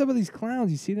 Oh, what's up with these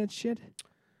clowns? You see that shit?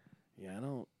 Yeah, I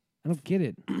don't. I don't get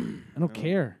it. I don't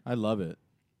care. I love it.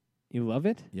 You love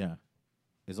it? Yeah.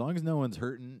 As long as no one's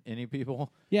hurting any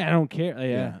people, Yeah, I don't care.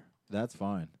 Yeah. that's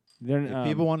fine. They're, If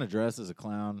people want to dress as a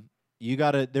clown, you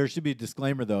gotta. There should be a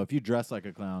disclaimer though. If you dress like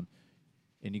a clown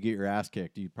and you get your ass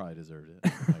kicked, you probably deserved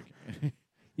it.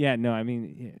 Yeah, no, I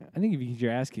mean, yeah, I think if you get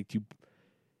your ass kicked,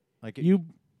 like you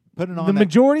put it on. the that-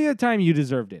 majority of the time you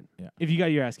deserved it. Yeah. If you got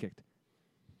your ass kicked.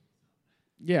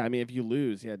 Yeah, I mean, if you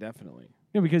lose, yeah, definitely.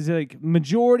 Yeah, because the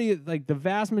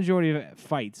vast majority of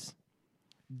fights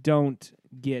don't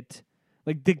get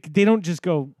they don't just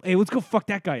go, hey, let's go fuck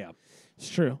that guy up. It's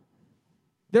true.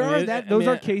 There I are mean, those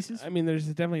are cases I mean, there's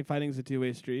definitely fighting's a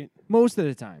two-way street. most of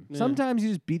the time. Yeah. Sometimes you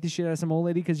just beat the shit out of some old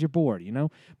lady because you're bored, you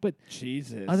know. But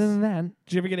Jesus. other than that,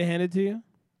 Did you ever get it handed to you?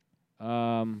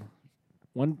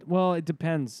 Well, it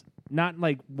depends. Not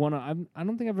like one. I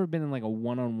don't think I've ever been in like a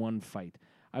one-on-one fight.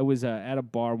 I was at a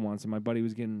bar once, and my buddy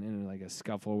was getting in like a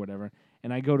scuffle or whatever.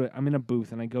 And I'm in a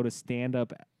booth, and I go to stand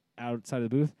up outside of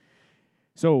the booth.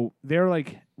 So they're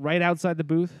like right outside the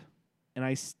booth, and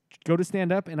I go to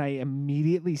stand up, and I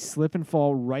immediately slip and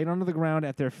fall right onto the ground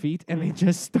at their feet, and they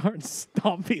just start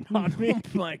stomping on me. Oh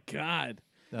my God.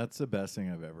 That's the best thing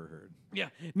I've ever heard. Yeah.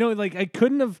 No, like I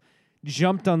couldn't have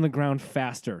jumped on the ground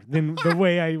faster than the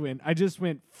way I went. I just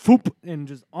went foop and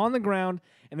just on the ground,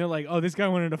 and they're like, "Oh, this guy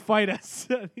wanted to fight us."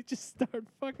 They just start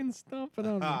fucking stomping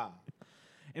on me.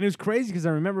 And it was crazy because I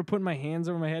remember putting my hands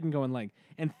over my head and going like,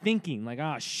 and thinking like,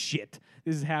 "Ah, shit,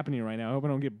 this is happening right now. I hope I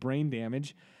don't get brain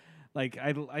damage." Like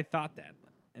I thought that,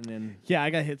 and then Yeah,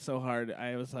 I got hit so hard.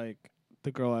 I was like,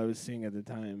 the girl I was seeing at the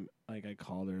time, like I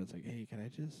called her. I was like, "Hey, can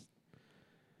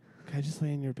I just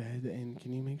lay in your bed and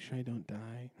can you make sure I don't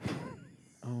die?"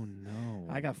 oh no,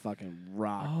 I got fucking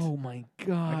rocked. oh my I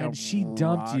god, got she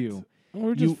dumped rocked. you. We were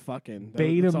You just fucking.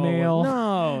 beta That's all it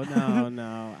was. male.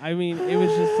 No. I mean, it was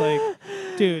just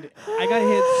like, dude, I got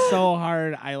hit so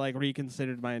hard, I like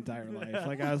reconsidered my entire life.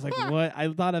 Like I was like, what? I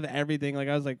thought of everything. Like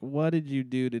I was like, what did you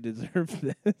do to deserve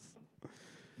this?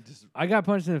 I got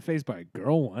punched in the face by a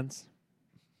girl once.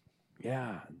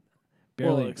 Yeah,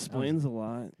 barely. Well, it explains a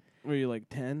lot. Were you like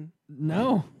 10?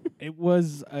 No, it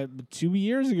was 2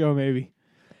 years ago, maybe.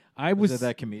 I Was was it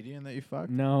that comedian that you fucked?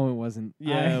 No, it wasn't.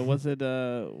 Yeah. I- Was it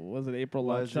April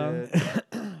Was Luncheon? it,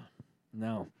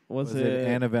 no, was it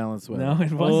Anna Valenzuela? no,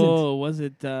 it wasn't. Oh, was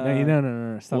it?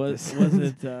 No. Stop was, this. was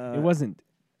it? It wasn't.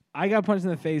 I got punched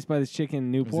in the face by this chick in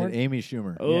Was Newport. it Amy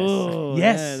Schumer? Oh,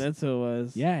 Yes. yeah, that's who it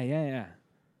was. Yeah.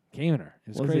 Came at her. It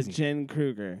was Was crazy. it Jen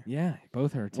Kruger? Yeah,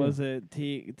 both her too. Was it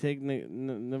Tig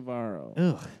Navarro?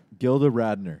 Ugh. Gilda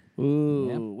Radner. Ooh,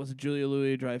 Yep. was it Julia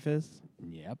Louis-Dreyfus?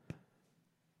 Yep.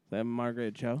 That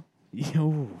Margaret Cho?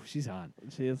 Yo, she's hot.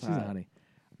 She is She's hot.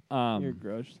 a You're hottie.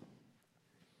 gross.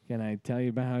 Can I tell you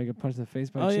about how I got punched in the face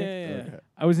by Oh a yeah, chick? yeah. Okay.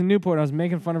 I was in Newport. I was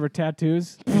making fun of her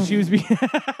tattoos. And she was being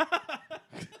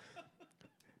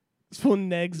This fool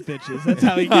negs bitches. That's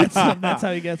how he gets them. That's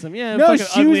how he gets them. Yeah, No, fucking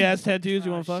she ugly was- ass tattoos.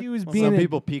 You want to fuck? She was Some being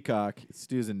people peacock,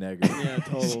 Stu's and Negger. Yeah,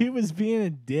 total. she was being a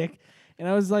dick, and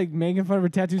I was like making fun of her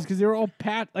tattoos because they were all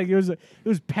like it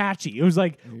was patchy. It was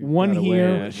like You one got away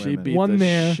here, with yeah, she women. beat one the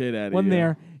there, shit out of one you.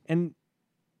 there, and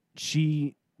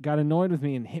she got annoyed with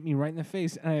me and hit me right in the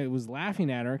face. And I was laughing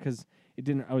at her because it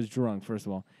didn't. I was drunk, first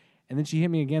of all, and then she hit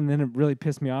me again. And then it really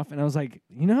pissed me off, and I was like,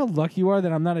 you know how lucky you are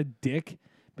that I'm not a dick.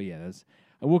 But yeah,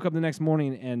 I woke up the next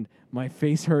morning and my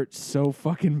face hurt so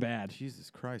fucking bad.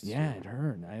 Jesus Christ. Yeah, Stu. it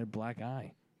hurt. I had a black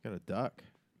eye. Got a duck.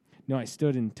 No, I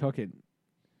stood and took it.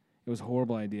 It was a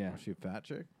horrible idea. Was she a fat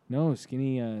chick? No,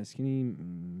 skinny. Good on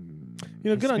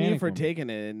you Hispanic for woman. taking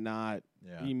it and not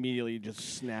Yeah. immediately just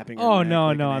snapping. her Oh neck no,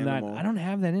 like no, an I'm not. animal. I don't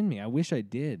have that in me. I wish I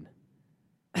did.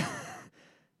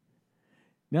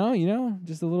 No,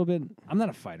 just a little bit. I'm not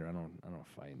a fighter. I don't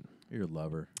fight. You're a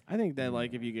lover. I think that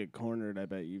like if you get cornered, I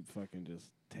bet you fucking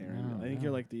just tear him. No, I think no.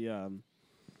 you're like the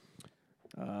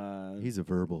He's a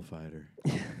verbal fighter.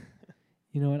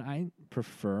 You know what? I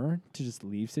prefer to just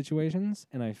leave situations,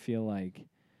 and I feel like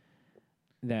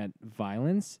that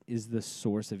violence is the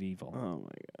source of evil. oh my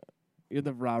god, you're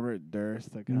the Robert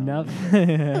Durst. Like,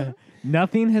 Nothing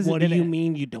has. What do been- you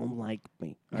mean you don't like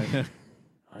me?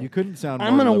 You couldn't sound.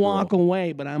 I'm more gonna liberal. walk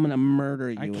away, but I'm gonna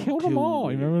murder you. I in killed them 2 all.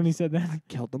 You remember when he years. said that? I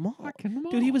killed them all. I killed them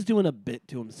all. Dude, he was doing a bit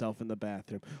to himself in the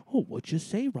bathroom. Oh, what'd you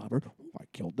say, Robert? Oh, I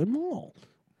killed them all.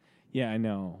 Yeah, I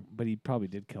know, but he probably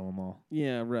did kill them all.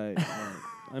 Yeah, right.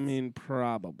 I mean,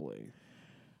 probably.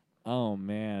 Oh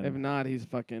man. If not, he's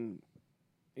fucking,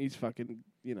 he's got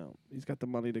the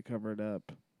money to cover it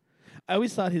up. I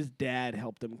always thought his dad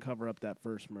helped him cover up that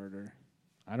first murder.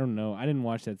 I don't know. I didn't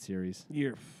watch that series.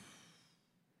 I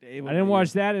I didn't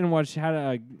watch that. I didn't watch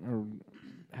how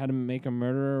to make a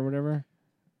murderer or whatever.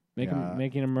 Yeah,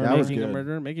 Making a murder. that was Making a good.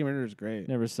 Murderer. Making a Murderer is great.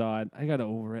 Never saw it. I got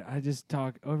over it. I just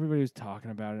everybody was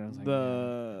talking about it. I was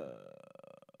like,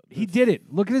 he did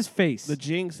it. Look at his face. The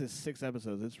Jinx is 6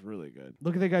 episodes. It's really good.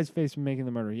 Look at that guy's face from making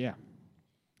the murder. Yeah,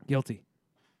 guilty.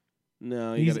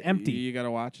 No, He's you gotta, empty. You gotta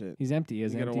watch it. He's empty. He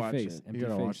has You an gotta empty watch face. it. Empty You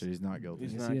gotta face. watch it. He's not guilty.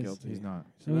 He's Yes, not he is. guilty. He's not.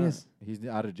 No, he is. He's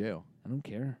out of jail. I don't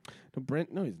care. No,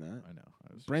 Brent. No, he's not. I know.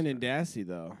 I was just- Brendan Dassey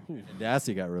though. And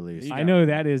Dassey got released. He I got- know who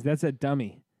that is. That's a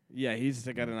dummy. Yeah, he's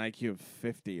got an IQ of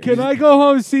 50. Can I go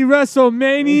home and see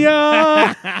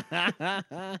WrestleMania?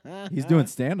 He's doing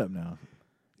stand up now.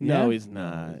 No, Yeah? he's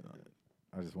not.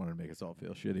 I just wanted to make us all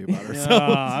feel shitty about No, ourselves.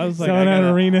 I was like, Selling out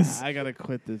arenas. I gotta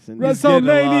quit this. He's getting a lot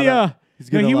WrestleMania.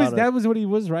 He's No, getting he a was. lot That of- was what he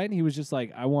was, right? He was just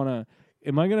like, I want to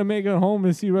am I gonna make it home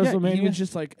to see Yeah, WrestleMania? he was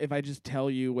just like, if I just tell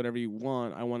you whatever you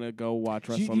want, I want to go watch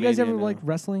Do WrestleMania. you guys ever now. like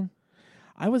wrestling?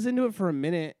 I was into it for a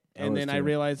minute, I and was then I too.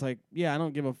 realized, like, yeah, I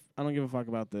don't give a fuck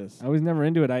about this. I was never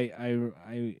into it.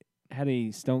 I had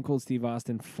a Stone Cold Steve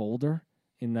Austin folder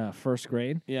in first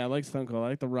grade, Yeah, I like Stone Cold. I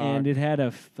like The Rock. and it had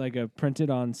a printed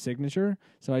on signature.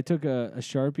 So I took a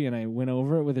Sharpie and I went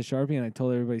over it with a Sharpie, and I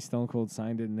told everybody Stone Cold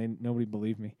signed it, and nobody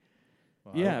believed me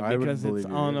Well, yeah, I wouldn't because it's believe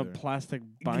you on a either. plastic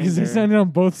because they binder. signed it on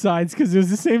both sides because it was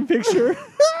the same picture.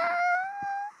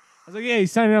 I was like, yeah, he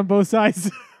signed it on both sides.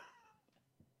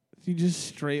 You just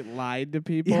straight lied to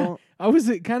people. Yeah, I was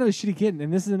kind of a shitty kid,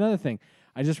 and this is another thing.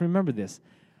 I just remembered this.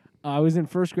 I was in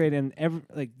first grade, and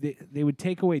they would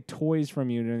take away toys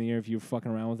from you during the year if you were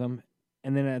fucking around with them,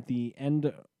 and then at the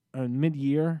end,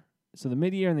 mid-year, so the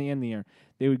mid-year and the end of the year,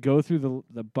 they would go through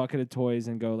the bucket of toys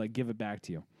and go like give it back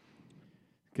to you,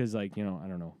 because like I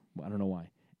don't know why.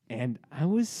 And I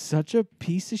was such a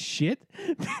piece of shit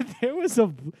that it was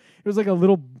like a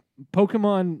little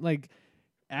Pokemon like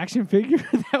action figure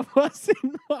that wasn't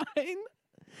mine.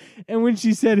 And when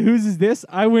she said, "Whose is this?"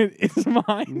 I went, "It's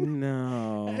mine."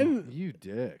 No. And You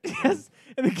dick. yes,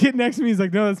 and the kid next to me is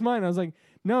like, "No, it's mine." I was like,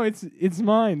 "No, it's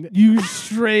mine." You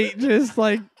straight just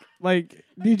like,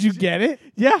 did you get it?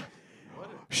 Yeah,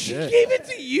 She dick. gave it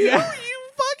to you? Yeah. You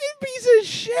fucking piece of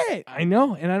shit. I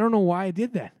know, and I don't know why I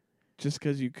did that. Just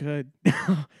because you could.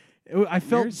 I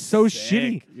felt You're so sick.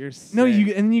 shitty. You're sick. No, and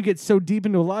then you get so deep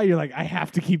into a lie, you're like, I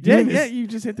have to keep Yeah, doing yeah, this. you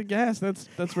just hit the gas. That's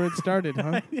where it started,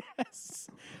 huh? Yes.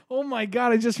 Oh my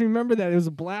god, I just remembered that. It was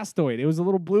a Blastoid. It was a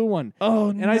little blue one. Oh,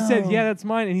 And I said, "Yeah, that's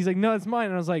mine." And he's like, "No, that's mine."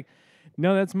 And I was like,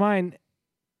 "No, that's mine."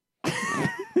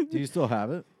 Do you still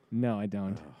have it? No, I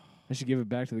don't. I should give it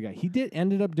back to the guy. He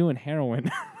ended up doing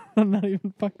heroin. I'm not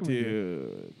even fucking with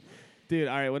you. Dude,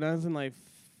 all right, when I was in like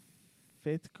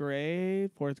 4th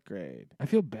grade. I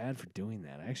feel bad for doing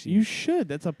that. Actually, You should.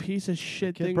 That's a piece of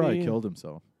shit Kid thing. probably to- killed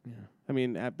himself. I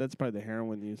mean, that's probably the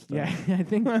heroin use stuff. Yeah, I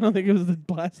think. I don't think it was the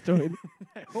Blastoid.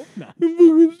 I hope not.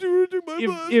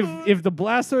 if If the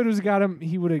Blastoid was got him,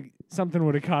 he would have something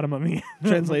would have caught him on the end.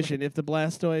 translation, if the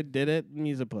Blastoid did it,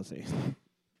 he's a pussy.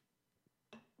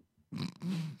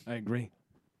 I agree.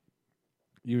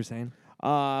 You were saying?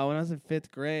 When I was in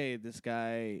 5th grade, this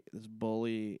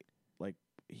bully, like,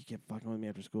 he kept fucking with me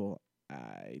after school.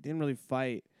 I didn't really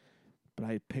fight, but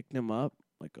I picked him up,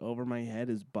 like, over my head,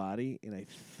 his body, and I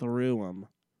threw him.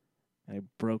 And I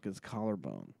broke his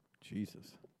collarbone.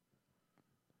 Jesus.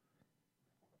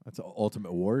 That's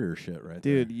ultimate warrior shit right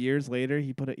Dude, there. years later,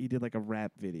 he did, like, a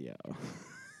rap video.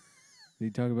 Did he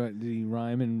talk about? Did he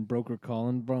rhyme and broke her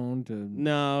collarbone to?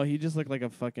 No, he just looked like a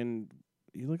fucking...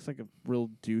 He looks like a real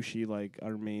douchey, like,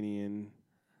 Armenian...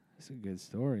 That's a good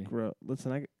story.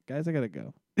 Listen, guys, I gotta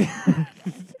go.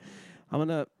 I'm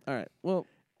gonna... All right, well...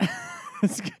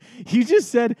 You just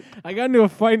said I got into a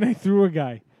fight and I threw a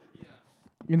guy.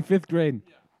 In 5th grade.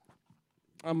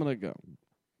 I'm gonna go.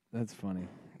 That's funny.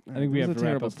 I think we It was have a to wrap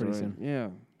terrible up pretty story. soon. Yeah,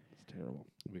 it's terrible.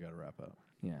 We got to wrap up.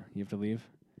 Yeah, you have to leave.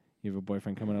 You have a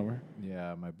boyfriend coming over.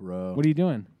 Yeah, my bro. What are you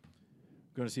doing?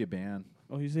 Going to see a band.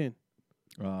 Oh, he's in.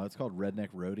 It's called Redneck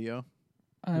Rodeo.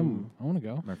 I want to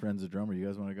go. My friend's a drummer. You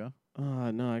guys want to go?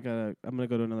 No, I'm gonna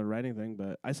go to another writing thing,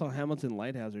 but I saw Hamilton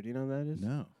Lighthouser. Do you know who that is?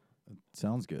 No. It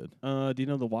sounds good. Do you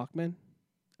know the Walkman?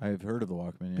 I've heard of the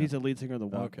Walkman. Yeah. He's the lead singer of the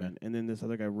Walkman, Okay. and then this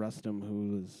other guy, Rustum,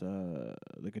 who was the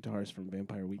guitarist from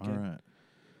Vampire All Weekend. right.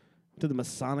 To the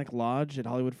Masonic Lodge at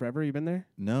Hollywood Forever. You been there?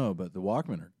 No, but the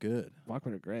Walkmen are good.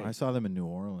 Walkman are great. I saw them in New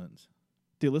Orleans.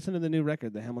 Dude, listen to the new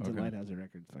record, the Hamilton Okay. Lighthouser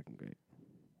record. It's fucking great.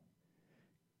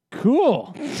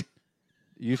 Cool.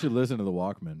 You should listen to the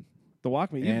Walkman. The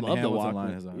Walkman, you And love Hamilton the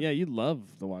Walkman. Lighthouser. Yeah, you love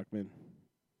the Walkman.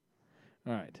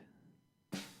 All right.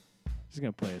 Just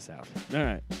gonna play us out. All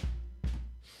right.